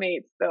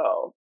classmates,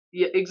 though.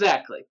 Yeah,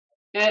 exactly.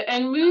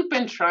 And we've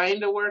been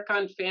trying to work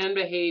on fan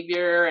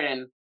behavior,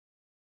 and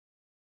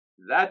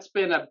that's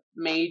been a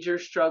major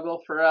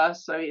struggle for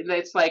us. I mean,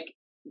 it's like,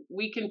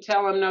 we can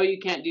tell them, no, you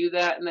can't do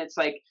that. And it's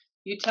like,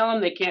 you tell them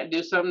they can't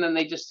do something, and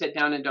they just sit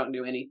down and don't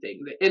do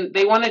anything. And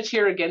they want to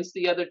cheer against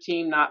the other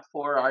team, not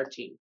for our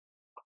team.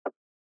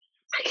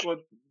 Well,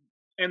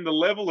 and the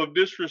level of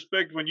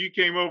disrespect when you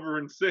came over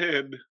and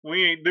said,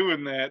 "We ain't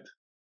doing that."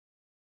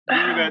 Give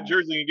me that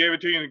jersey and gave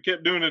it to you and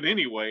kept doing it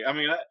anyway. I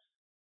mean,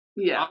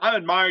 Yeah. I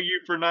admire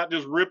you for not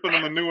just ripping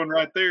them a new one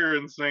right there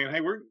and saying,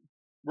 "Hey, we're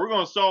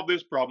going to solve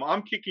this problem.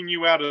 I'm kicking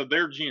you out of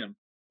their gym.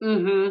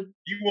 Mhm.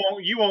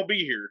 You won't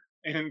be here,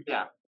 and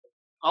Yeah.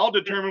 I'll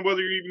determine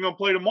whether you're even going to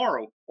play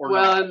tomorrow or not."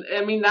 Well, and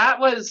I mean that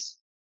was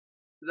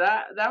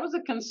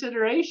a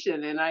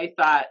consideration, and I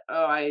thought,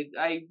 oh,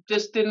 I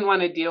just didn't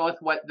want to deal with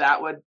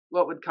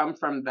what would come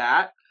from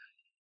that.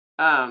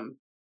 Um,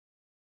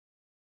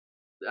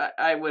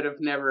 I would have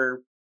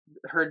never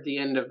heard the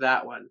end of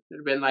that one. It'd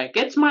have been like,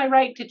 it's my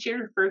right to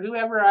cheer for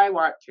whoever I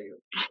want to.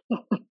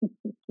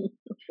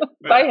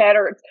 My head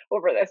hurts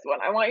over this one.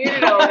 I want you to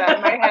know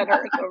that my head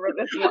hurts over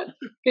this one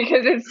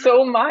because it's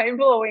so mind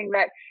blowing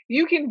that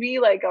you can be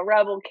like a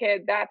rebel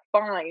kid, that's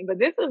fine, but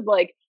this is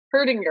like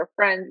hurting your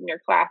friends and your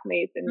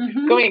classmates and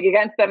Mhm. going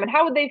against them. And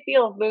how would they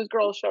feel if those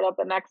girls showed up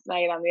the next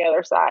night on the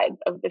other side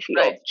of the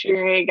field Right.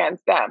 cheering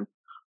against them?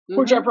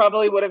 Which I Mhm.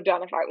 probably would have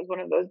done if I was one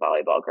of those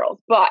volleyball girls.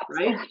 But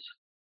Right.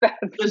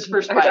 that's, Just for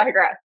I spite.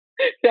 digress.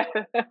 Yeah.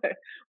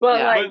 But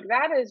Yeah. like But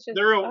that is just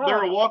they're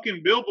a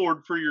walking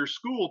billboard for your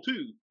school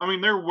too. I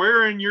mean, they're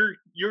wearing your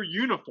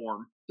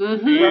uniform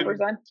Mhm. and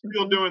represent.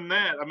 still doing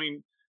that. I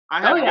mean, I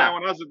Oh had a guy yeah.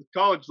 when I was at the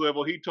college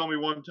level. He told me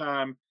one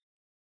time,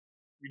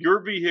 "Your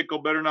vehicle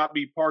better not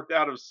be parked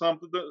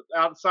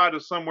outside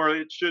of somewhere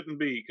it shouldn't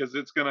be because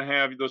it's going to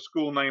have the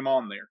school name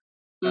on there,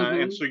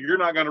 and Mhm. so you're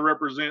not going to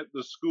represent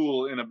the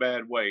school in a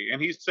bad way."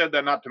 And he said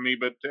that not to me,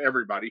 but to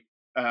everybody,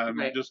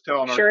 Right. just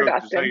telling our Sure,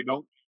 coaches, "Hey,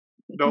 Dustin.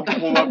 don't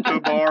pull up to a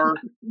bar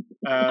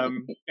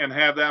and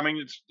have that." I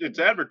mean, it's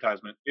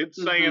advertisement.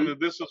 It's saying Mhm. that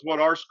this is what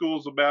our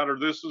school's about, or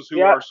this is who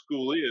Yep. our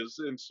school is.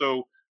 And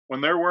so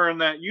when they're wearing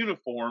that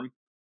uniform,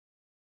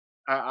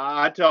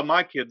 I tell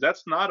my kids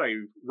that's not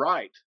a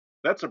right,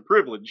 that's a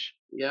privilege.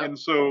 Yep. And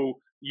so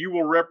you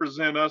will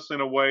represent us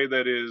in a way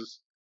that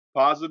is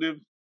positive,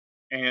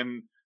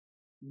 and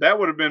that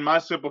would have been my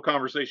simple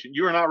conversation.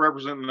 You are not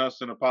representing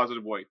us in a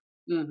positive way,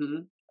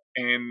 Mhm.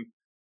 and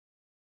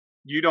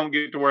you don't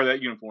get to wear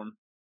that uniform.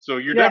 So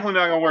you're Yeah. definitely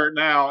not going to wear it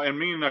now. And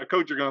me and the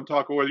coach are going to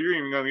talk whether you're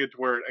even going to get to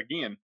wear it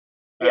again.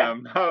 Yeah.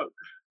 Not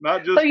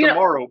But just you know,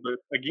 tomorrow, but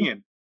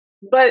again.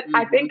 but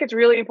I think Mhm. it's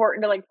really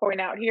important to like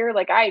point out here,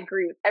 like I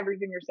agree with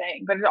everything you're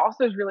saying, but it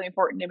also is really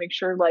important to make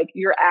sure like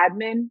your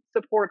admin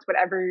supports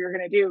whatever you're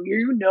gonna do.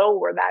 You know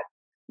where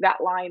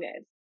that line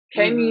is.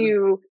 Can Mhm.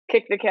 you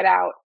kick the kid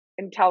out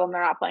and tell them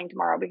they're not playing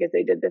tomorrow because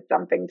they did this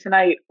something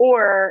tonight?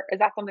 Or is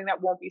that something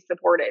that won't be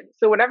supported?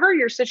 So whatever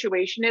your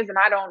situation is, and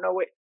I don't know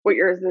what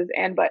yours is,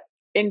 and but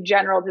in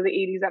general to the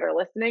 80s that are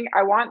listening,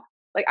 I want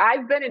like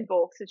I've been in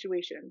both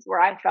situations where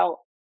I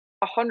felt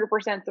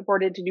 100%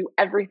 supported to do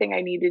everything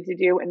I needed to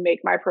do and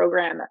make my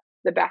program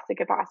the best it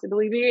could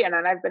possibly be. And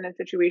then I've been in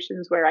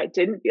situations where I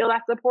didn't feel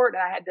that support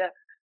and I had to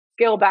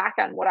scale back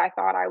on what I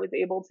thought I was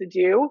able to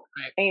do.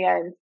 Right.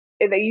 And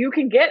that you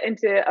can get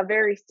into a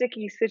very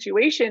sticky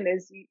situation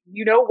is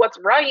you know what's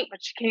right, but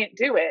you can't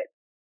do it.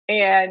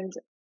 And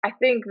I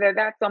think that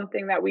that's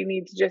something that we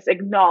need to just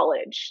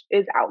acknowledge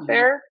is out Mhm.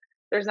 there.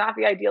 There's not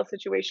the ideal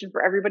situation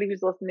for everybody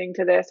who's listening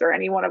to this or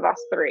any one of us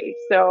three.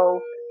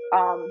 So,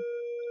 um,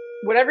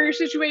 whatever your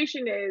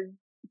situation is,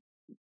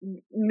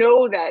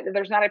 know that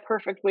there's not a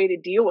perfect way to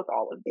deal with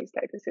all of these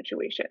types of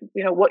situations.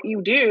 You know, what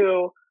you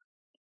do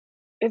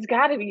is you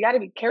got to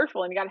be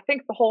careful and you got to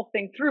think the whole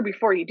thing through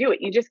before you do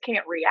it. You just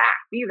can't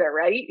react either,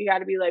 right? You got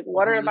to be like,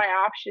 what are Mhm. my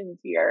options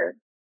here?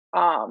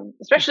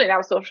 Especially now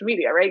with social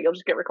media, right? You'll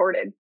just get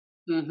recorded.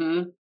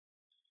 Mhm.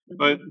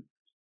 But Mhm.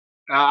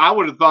 I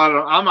would have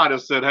thought, I might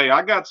have said, "Hey,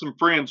 I got some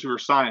friends who are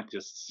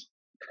scientists.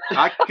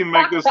 I can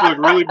make this look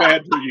really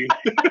bad for you."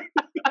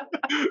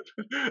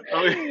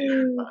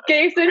 I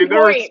Case mean, in there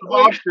were point, some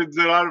options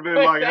that I'd have been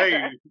with like,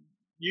 "Hey,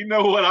 you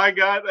know what I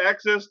got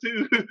access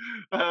to?"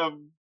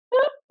 um,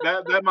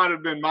 that might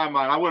have been my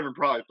mind. I wouldn't have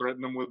probably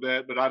threatened them with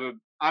that, but I'd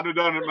have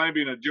done it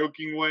maybe in a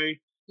joking way.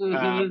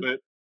 Mhm. But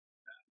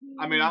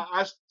I mean,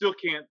 I still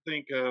can't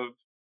think of.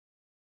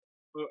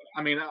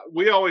 I mean,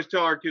 we always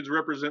tell our kids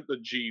represent the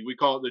G. We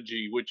call it the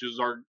G, which is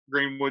our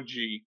Greenwood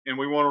G, and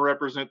we want to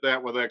represent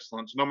that with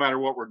excellence, no matter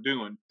what we're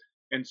doing.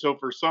 And so,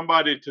 for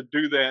somebody to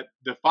do that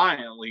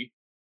defiantly,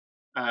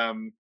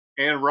 um,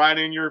 and right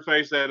in your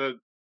face at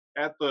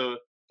the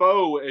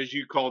foe, as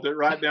you called it,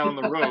 right down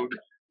the road,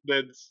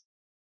 that's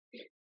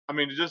I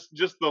mean, just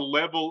the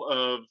level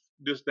of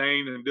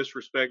disdain and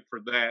disrespect for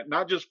that,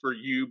 not just for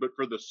you, but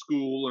for the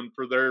school and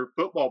for their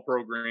football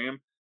program.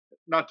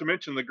 Not to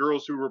mention the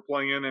girls who were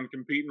playing and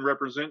competing,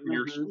 representing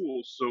your Mhm.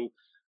 school. So,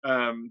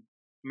 I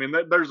mean,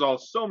 there's all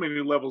so many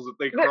levels that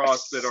they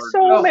cross that there's are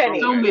so just Oh, so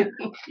so many. bad.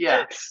 many.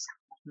 Yeah.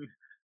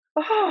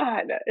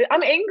 God,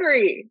 I'm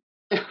angry.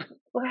 Oh,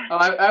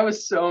 I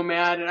was so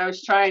mad, and I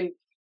was trying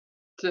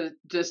to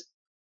just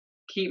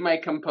keep my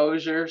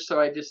composure so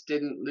I just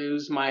didn't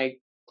lose my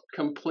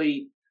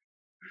complete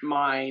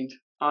mind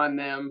on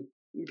them,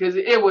 because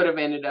it would have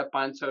ended up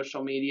on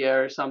social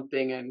media or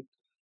something, and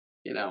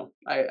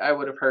I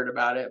would have heard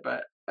about it,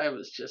 but I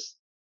was just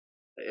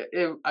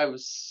I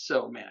was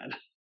so mad.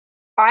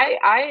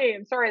 I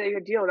am sorry that you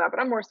had to deal with that, but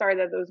I'm more sorry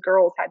that those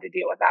girls had to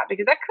deal with that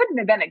because that couldn't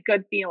have been a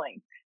good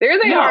feeling. There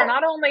they are, No.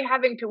 not only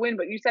having to win,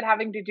 but you said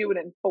having to do it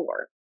in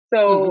four.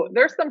 So Hmm.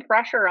 there's some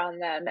pressure on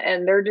them,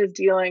 and they're just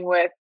dealing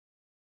with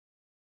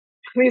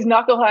these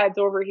knuckleheads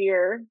over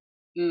here.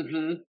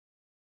 Hmm.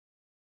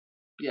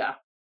 Yeah.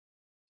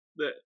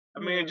 That I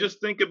mean, Mm.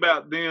 just think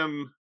about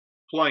them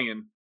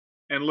playing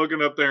and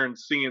looking up there and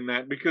seeing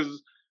that,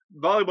 because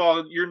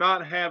volleyball, you're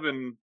not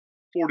having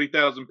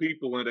 40,000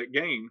 people in a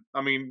game.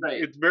 I mean,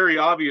 Right. it's very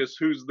obvious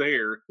who's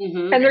there, Hmm.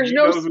 And and there's you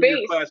no know who your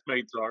space.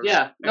 classmates are.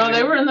 Yeah. And No, they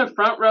then were you, in the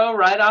front row,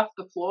 right off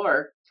the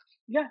floor.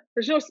 Yeah,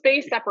 there's no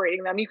space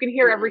separating them. You can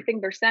hear Mm-mm.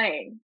 everything they're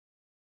saying.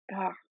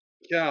 Ugh.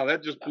 yeah,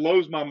 that just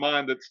blows my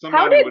mind that How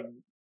somebody did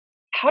would.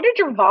 how did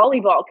your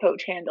volleyball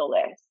coach handle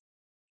this?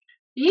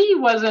 He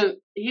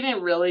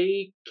didn't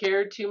really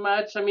care too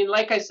much. I mean,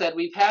 like I said,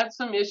 we've had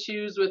some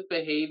issues with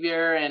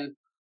behavior, and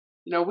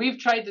we've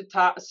tried to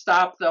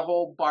stop the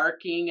whole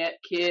barking at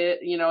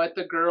at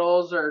the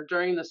girls or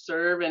during the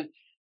serve. And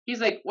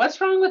he's like,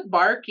 "What's wrong with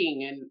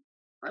barking?" And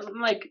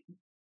I'm like,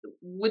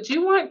 "Would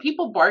you want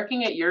people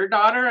barking at your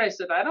daughter?" I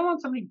said, "I don't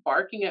want somebody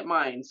barking at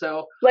mine."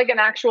 So Like an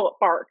actual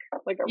bark,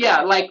 like a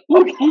yeah, real. like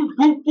whoop, Okay.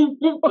 whoop, whoop,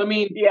 whoop,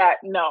 whoop. Yeah,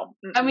 no.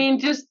 I mean,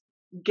 just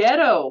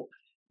ghetto.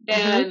 Hmm.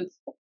 And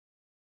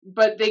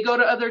but they go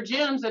to other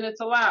gyms and it's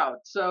allowed.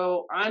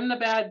 So I'm the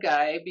bad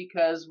guy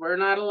because we're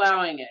not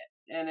allowing it.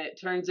 And it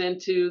turns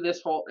into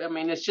this whole, I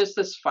mean, it's just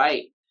this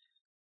fight.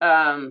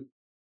 Um,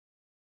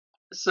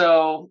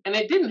 and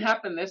it didn't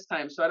happen this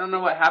time. So I don't know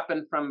what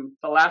happened from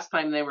the last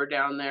time they were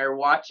down there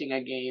watching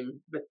a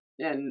game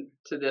and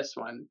to this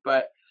one.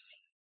 But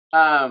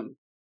um,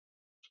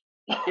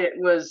 it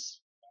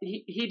was,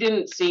 he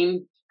didn't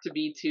seem to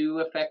be too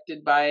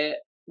affected by it,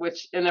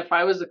 and if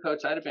I was the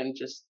coach, I'd have been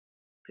just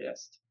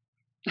pissed.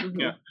 Yeah.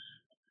 Hmm.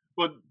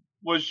 What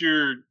was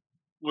your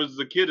was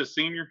the kid a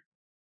senior?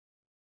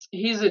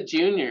 He's a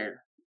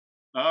junior.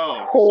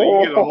 Oh, so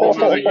you get a Which whole is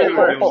nother even year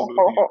worse. dealing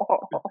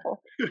with him.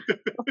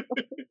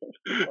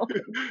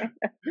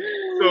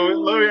 So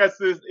let me ask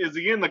this: is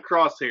he in the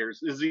crosshairs?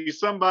 Is he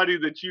somebody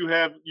that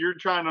you're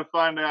trying to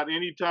find out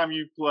anytime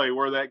you play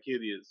where that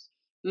kid is?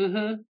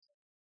 Hmm.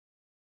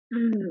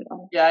 Mm.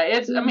 Yeah,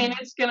 I mean,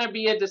 it's gonna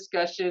be a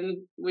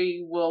discussion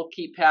we will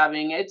keep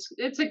having.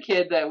 It's a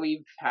kid that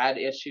we've had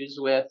issues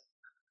with.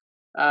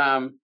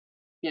 Um,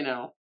 you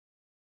know,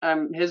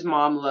 his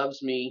mom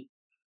loves me,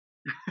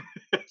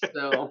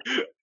 so.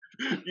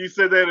 You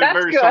said that in a That's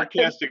very good.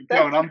 sarcastic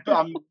That's tone.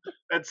 I'm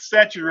that's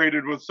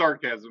saturated with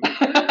sarcasm.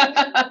 but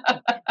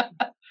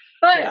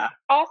Yeah.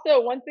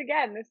 also once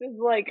again, this is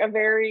like a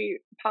very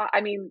I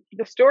mean,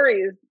 the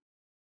story is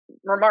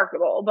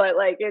remarkable, but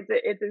like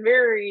it's a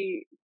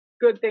very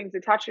good thing to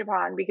touch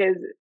upon because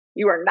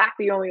you are not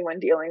the only one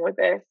dealing with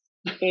this,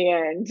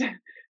 and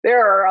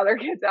there are other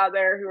kids out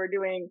there who are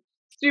doing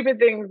stupid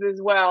things as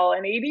well.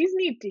 And ads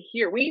need to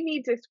hear, we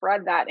need to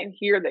spread that and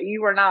hear that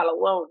you are not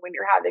alone when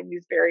you're having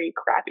these very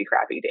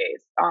crappy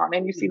days,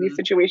 and you see these Hmm.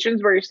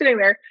 situations where you're sitting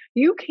there,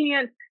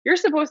 you're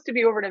supposed to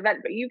be over an event,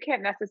 but you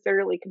can't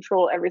necessarily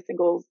control every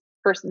single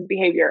person's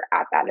behavior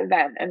at that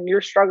event, and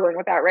you're struggling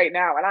with that right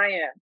now, and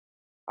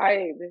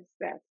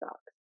that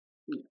sucks.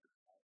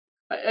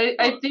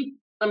 I think,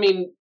 I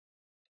mean,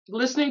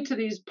 listening to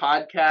these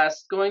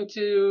podcasts, going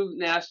to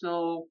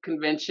national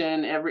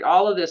convention,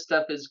 all of this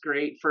stuff is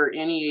great for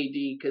any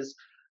AD because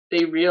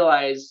they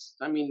realize.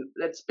 I mean,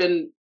 that's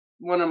been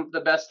one of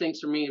the best things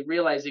for me,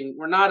 realizing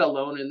we're not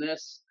alone in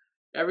this.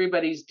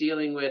 Everybody's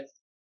dealing with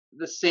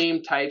the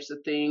same types of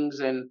things,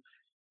 and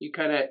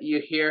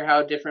you hear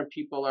how different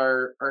people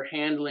are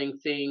handling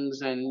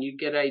things, and you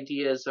get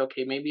ideas.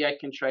 Okay, maybe I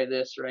can try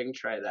this or I can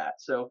try that.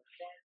 So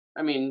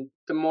I mean,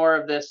 the more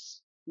of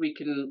this we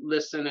can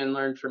listen and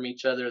learn from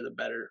each other, the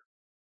better.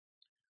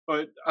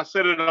 But I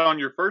said it on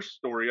your first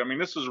story. I mean,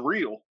 this is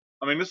real.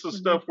 I mean, this is Mhm.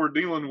 stuff we're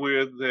dealing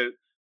with that.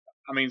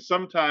 I mean,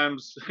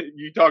 sometimes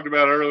you talked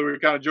about earlier, we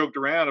kind of joked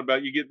around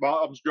about you get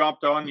bombs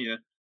dropped on you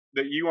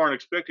that you aren't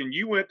expecting.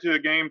 You went to a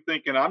game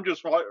thinking, I'm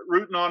just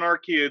rooting on our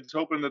kids,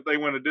 hoping that they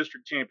win a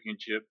district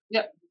championship.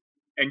 Yep.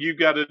 And you've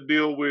got to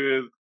deal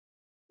with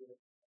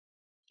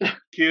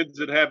kids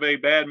that have a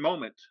bad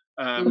moment.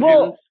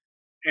 Hmm.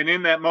 And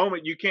in that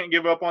moment, you can't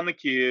give up on the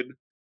kid.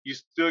 You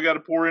still got to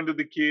pour into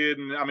the kid.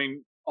 And I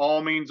mean,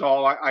 all means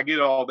all. I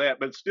get all that.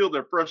 But still,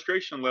 their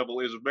frustration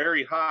level is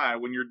very high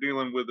when you're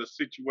dealing with a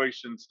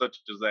situation such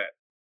as that.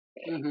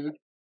 Hmm.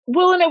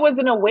 Well, and it was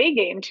an away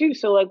game too,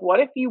 so, like, what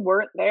if you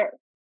weren't there?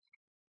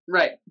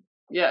 Right.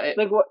 Yeah.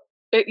 Like, what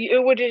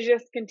it would have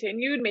just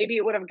continued, maybe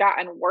it would have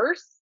gotten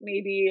worse,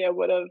 maybe it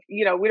would have,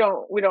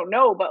 we don't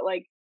know, but,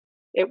 like,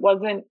 it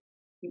wasn't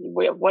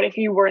what if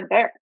you weren't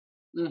there?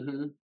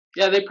 Hmm.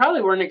 Yeah. They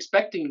probably weren't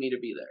expecting me to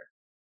be there.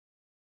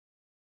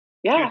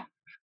 Yeah.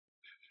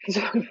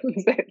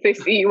 They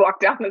see you walk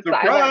down the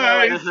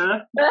sideline, they're like,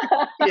 Surprise!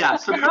 Uh-huh. Yeah.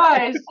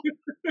 Surprise.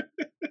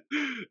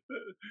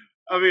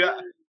 I mean,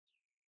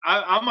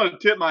 I'm going to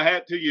tip my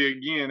hat to you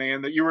again,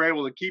 Ann, that you were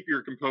able to keep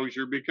your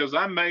composure, because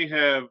I may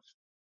have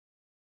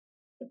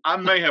I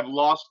may have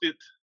lost it.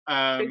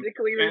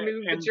 Physically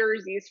remove the And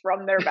jerseys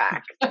from their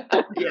back.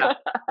 yeah,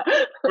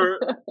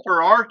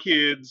 for our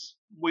kids,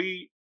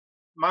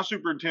 my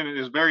superintendent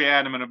is very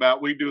adamant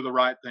about we do the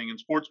right thing, and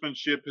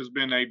sportsmanship has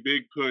been a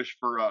big push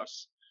for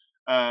us.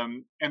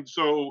 And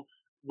so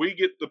we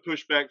get the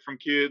pushback from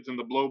kids and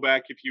the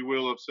blowback, if you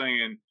will, of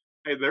saying,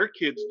 "Hey, their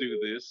kids do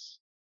this.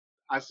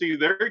 I see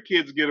their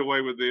kids get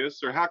away with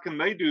this, or how can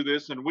they do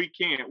this and we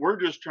can't? We're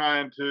just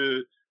trying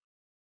to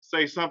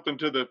say something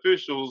to the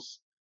officials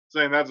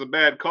saying that's a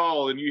bad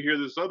call, and you hear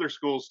this other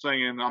school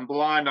saying, I'm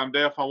blind, I'm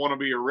deaf, I want to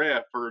be a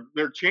ref, or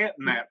they're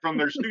chanting that from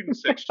their student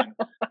section.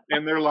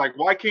 And they're like,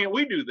 why can't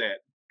we do that?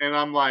 And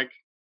I'm like,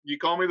 you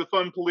call me the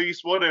fun police,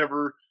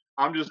 whatever.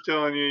 I'm just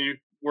telling you,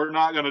 we're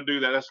not going to do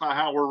that. That's not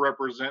how we're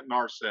representing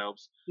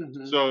ourselves.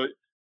 Mm-hmm. So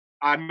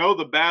I know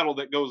the battle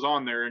that goes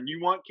on there, and you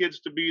want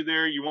kids to be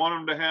there. You want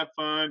them to have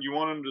fun. You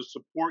want them to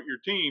support your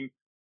team.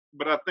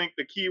 But I think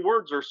the key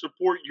words are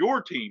support your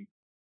team.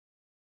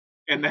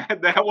 And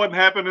that wasn't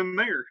happening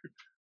there.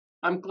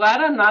 I'm glad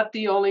I'm not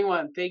the only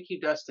one. Thank you,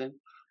 Dustin.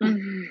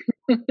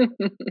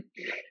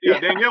 Yeah,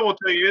 Danielle will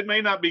tell you, it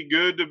may not be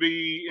good to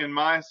be in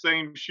my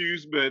same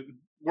shoes, but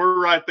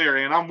we're right there,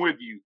 and I'm with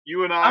you.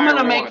 You and I'm I going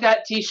to are make one.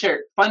 that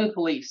t-shirt, Fun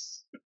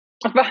Police.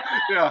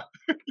 Yeah.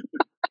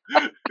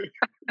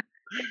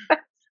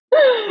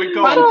 We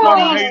call Fun them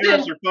fun police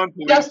haters and or fun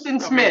police. Dustin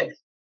Smith.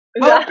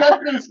 Vote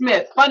Dustin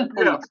Smith, Fun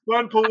Yeah, Police.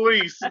 fun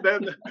police.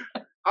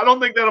 I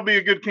don't think that'll be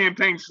a good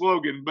campaign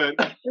slogan, but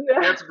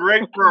that's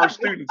great for our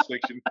student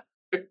section.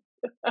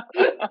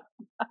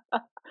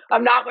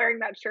 I'm not wearing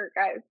that shirt,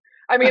 guys.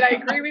 I mean, I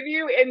agree with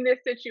you in this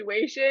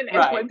situation and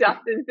Right. with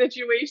Dustin's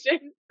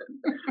situation,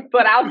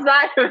 but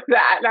outside of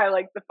that, I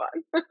like the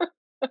fun.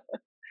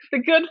 The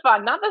good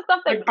fun, not the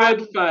stuff that The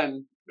causes, good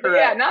fun. Correct.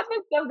 yeah, not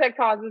the stuff that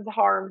causes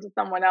harm to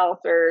someone else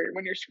or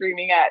when you're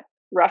screaming at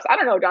refs. I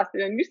don't know,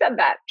 Dustin, and you said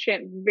that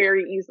chant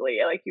very easily,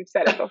 like you've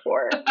said it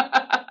before.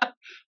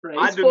 Right.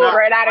 I It's did flowed not.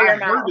 right out of I your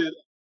mouth. heard it.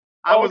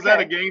 I was at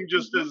a Okay. game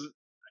just as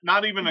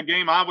not even a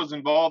game I was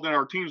involved in,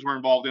 our teams were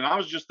involved in. I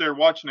was just there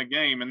watching a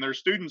game, and their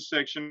student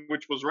section,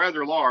 which was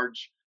rather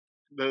large,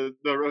 the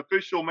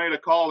official made a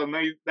call, and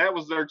that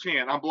was their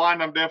chant. I'm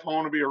blind, I'm deaf, I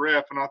want to be a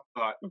ref. And I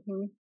thought,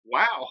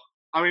 wow.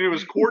 I mean, it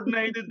was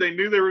coordinated. They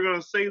knew they were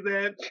going to say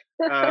that.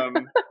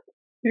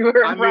 You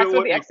were I knew impressed it with the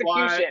wouldn't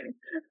fly. execution.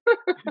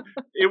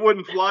 It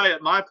wouldn't fly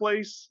at my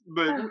place,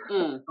 but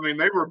Mm-mm. I mean,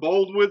 they were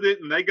bold with it,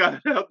 and they got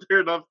it out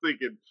there. And I'm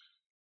thinking,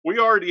 we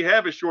already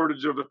have a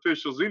shortage of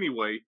officials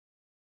anyway.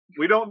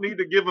 We don't need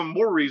to give them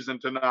more reason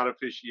to not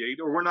officiate,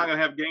 or we're not going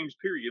to have games,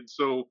 period.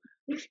 So,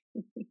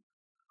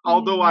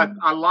 although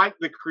I like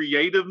the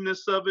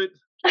creativeness of it,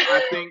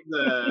 I think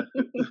the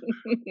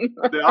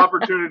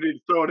opportunity to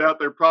throw it out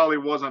there probably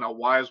wasn't a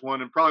wise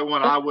one, and probably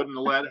one I wouldn't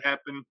have let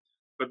happen.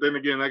 But then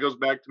again, that goes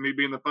back to me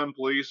being the fun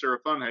police or a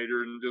fun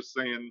hater and just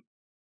saying,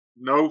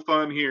 no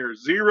fun here.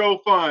 Zero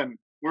fun.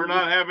 We're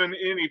not having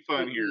any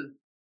fun here.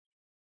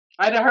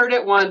 I'd have heard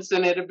it once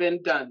and it'd have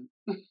been done.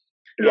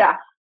 Yeah.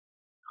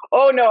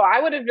 Oh no, I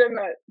would have done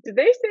that. Did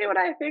they say what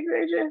I think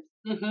they just?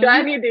 Do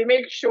I need to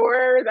make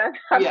sure that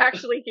I'm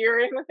actually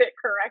hearing it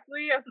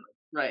correctly?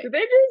 Right. Did they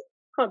just?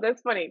 Oh,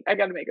 that's funny. I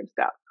got to make them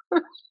stop.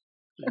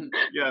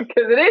 Yeah.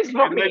 Because it is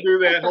funny. And they do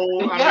that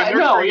whole. I Yeah, mean, they're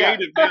no,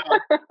 creative now.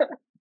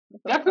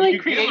 Definitely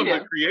You give them the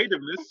creative.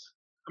 creativeness.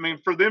 I mean,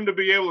 for them to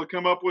be able to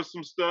come up with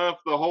some stuff,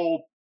 the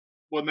whole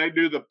when they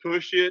do the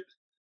push it,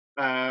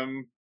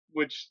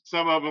 which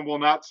some of them will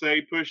not say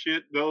push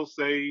it, they'll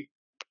say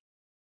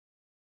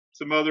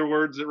some other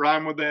words that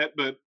rhyme with that.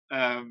 But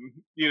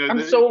you know,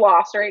 I'm so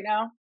lost right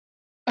now.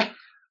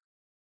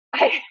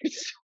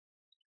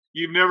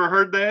 You've never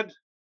heard that?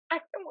 I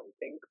don't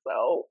think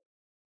so.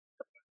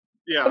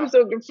 Yeah. I'm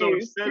so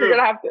confused. So You're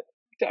gonna have to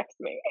text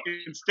me.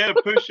 Instead of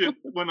push it,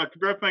 when a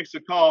ref makes a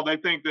call, they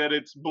think that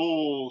it's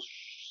bull.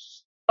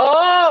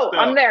 Oh,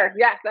 stuff. I'm there.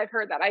 Yes, I've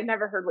heard that. I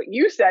never heard what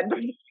you said, but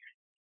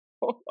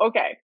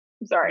okay.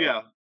 I'm sorry.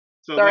 Yeah.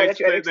 So sorry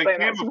they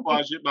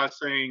camouflage it by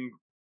saying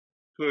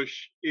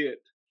push it.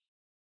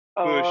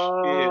 Push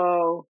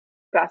it.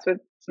 That's what.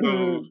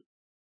 So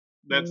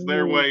that's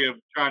their way of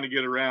trying to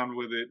get around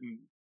with it.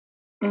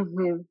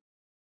 And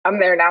I'm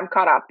there now. I'm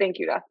caught up. Thank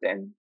you,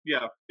 Dustin.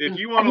 Yeah, if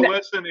you want a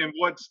lesson in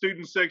what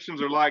student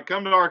sections are like,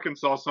 come to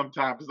Arkansas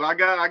sometime because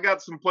I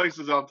got some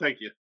places I'll take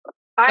you.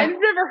 I've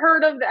never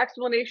heard of the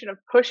explanation of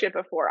push it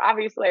before.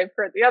 Obviously, I've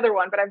heard the other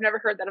one, but I've never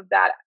heard of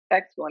that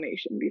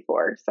explanation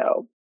before.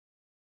 So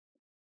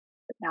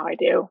now I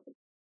do.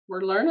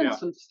 We're learning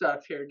some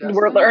stuff here, Dustin.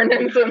 We're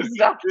learning some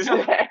stuff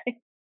today.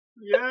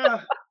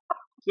 Yeah.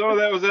 So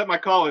that was at my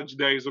college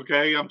days,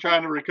 okay? I'm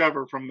trying to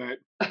recover from that.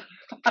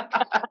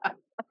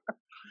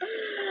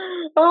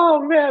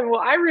 Oh man, well,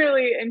 I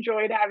really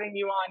enjoyed having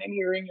you on and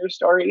hearing your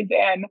stories,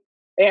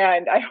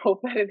 and I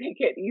hope that they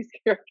get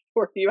easier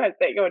for you as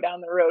they go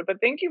down the road. But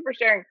thank you for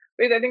sharing,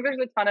 because I think there's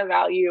a ton of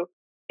value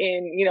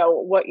in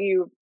what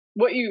you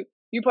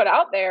put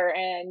out there,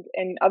 and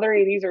other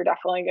ADs are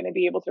definitely going to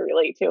be able to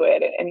relate to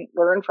it and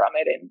learn from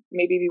it and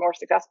maybe be more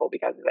successful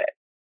because of it.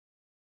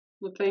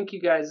 Well, thank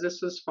you guys.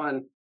 This was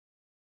fun.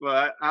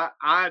 Well,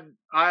 I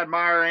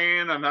admire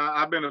Ann, and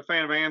I've been a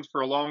fan of Ann's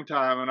for a long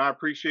time, and I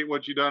appreciate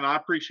what you've done. I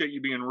appreciate you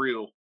being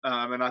real,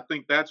 and I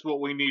think that's what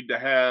we need to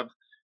have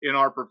in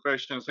our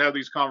professions. Have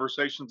these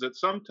conversations that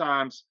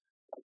sometimes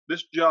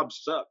this job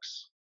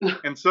sucks,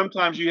 and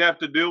sometimes you have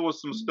to deal with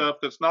some stuff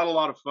that's not a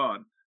lot of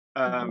fun.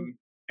 Mhm.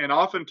 And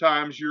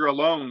oftentimes you're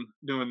alone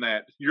doing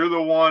that. You're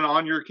the one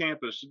on your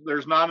campus.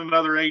 There's not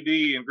another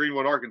AD in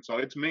Greenwood, Arkansas.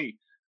 It's me.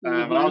 And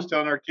I was Mm-hmm.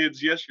 telling our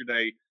kids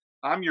yesterday,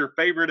 I'm your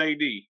favorite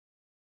AD,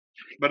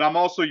 but I'm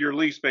also your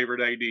least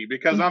favorite AD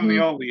because I'm the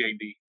Mhm. only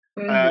AD.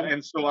 Mhm.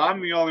 And so I'm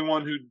the only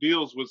one who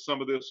deals with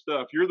some of this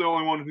stuff. You're the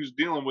only one who's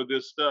dealing with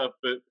this stuff.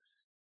 But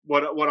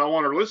what I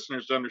want our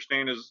listeners to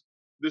understand is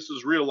this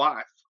is real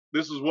life.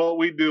 This is what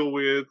we deal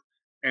with,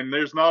 and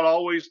there's not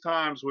always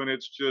times when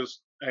it's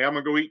just, hey, I'm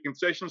gonna go eat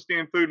concession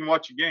stand food and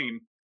watch a game.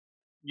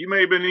 You may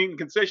have been eating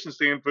concession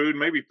stand food,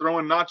 maybe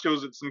throwing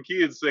nachos at some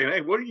kids, saying,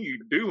 "Hey, what are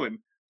you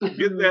doing?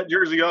 Get that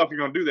jersey off. You're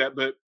gonna do that."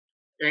 But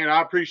and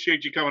I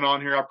appreciate you coming on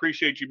here. I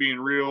appreciate you being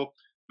real.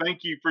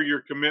 Thank you for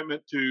your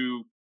commitment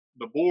to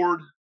the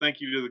board.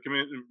 Thank you to the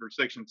commitment for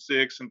Section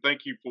 6. And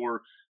thank you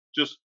for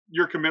just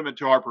your commitment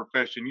to our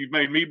profession. You've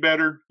made me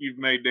better. You've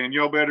made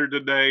Danielle better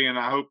today. And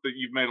I hope that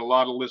you've made a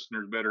lot of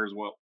listeners better as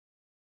well.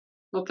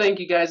 Well, thank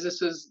you guys. This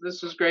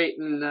was great,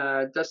 and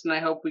Dustin, I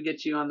hope we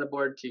get you on the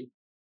board too.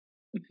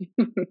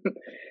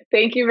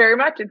 Thank you very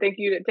much, and thank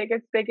you to Take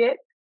a Spigot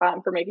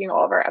for making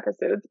all of our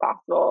episodes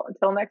possible.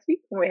 Until next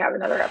week when we have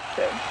another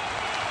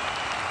episode.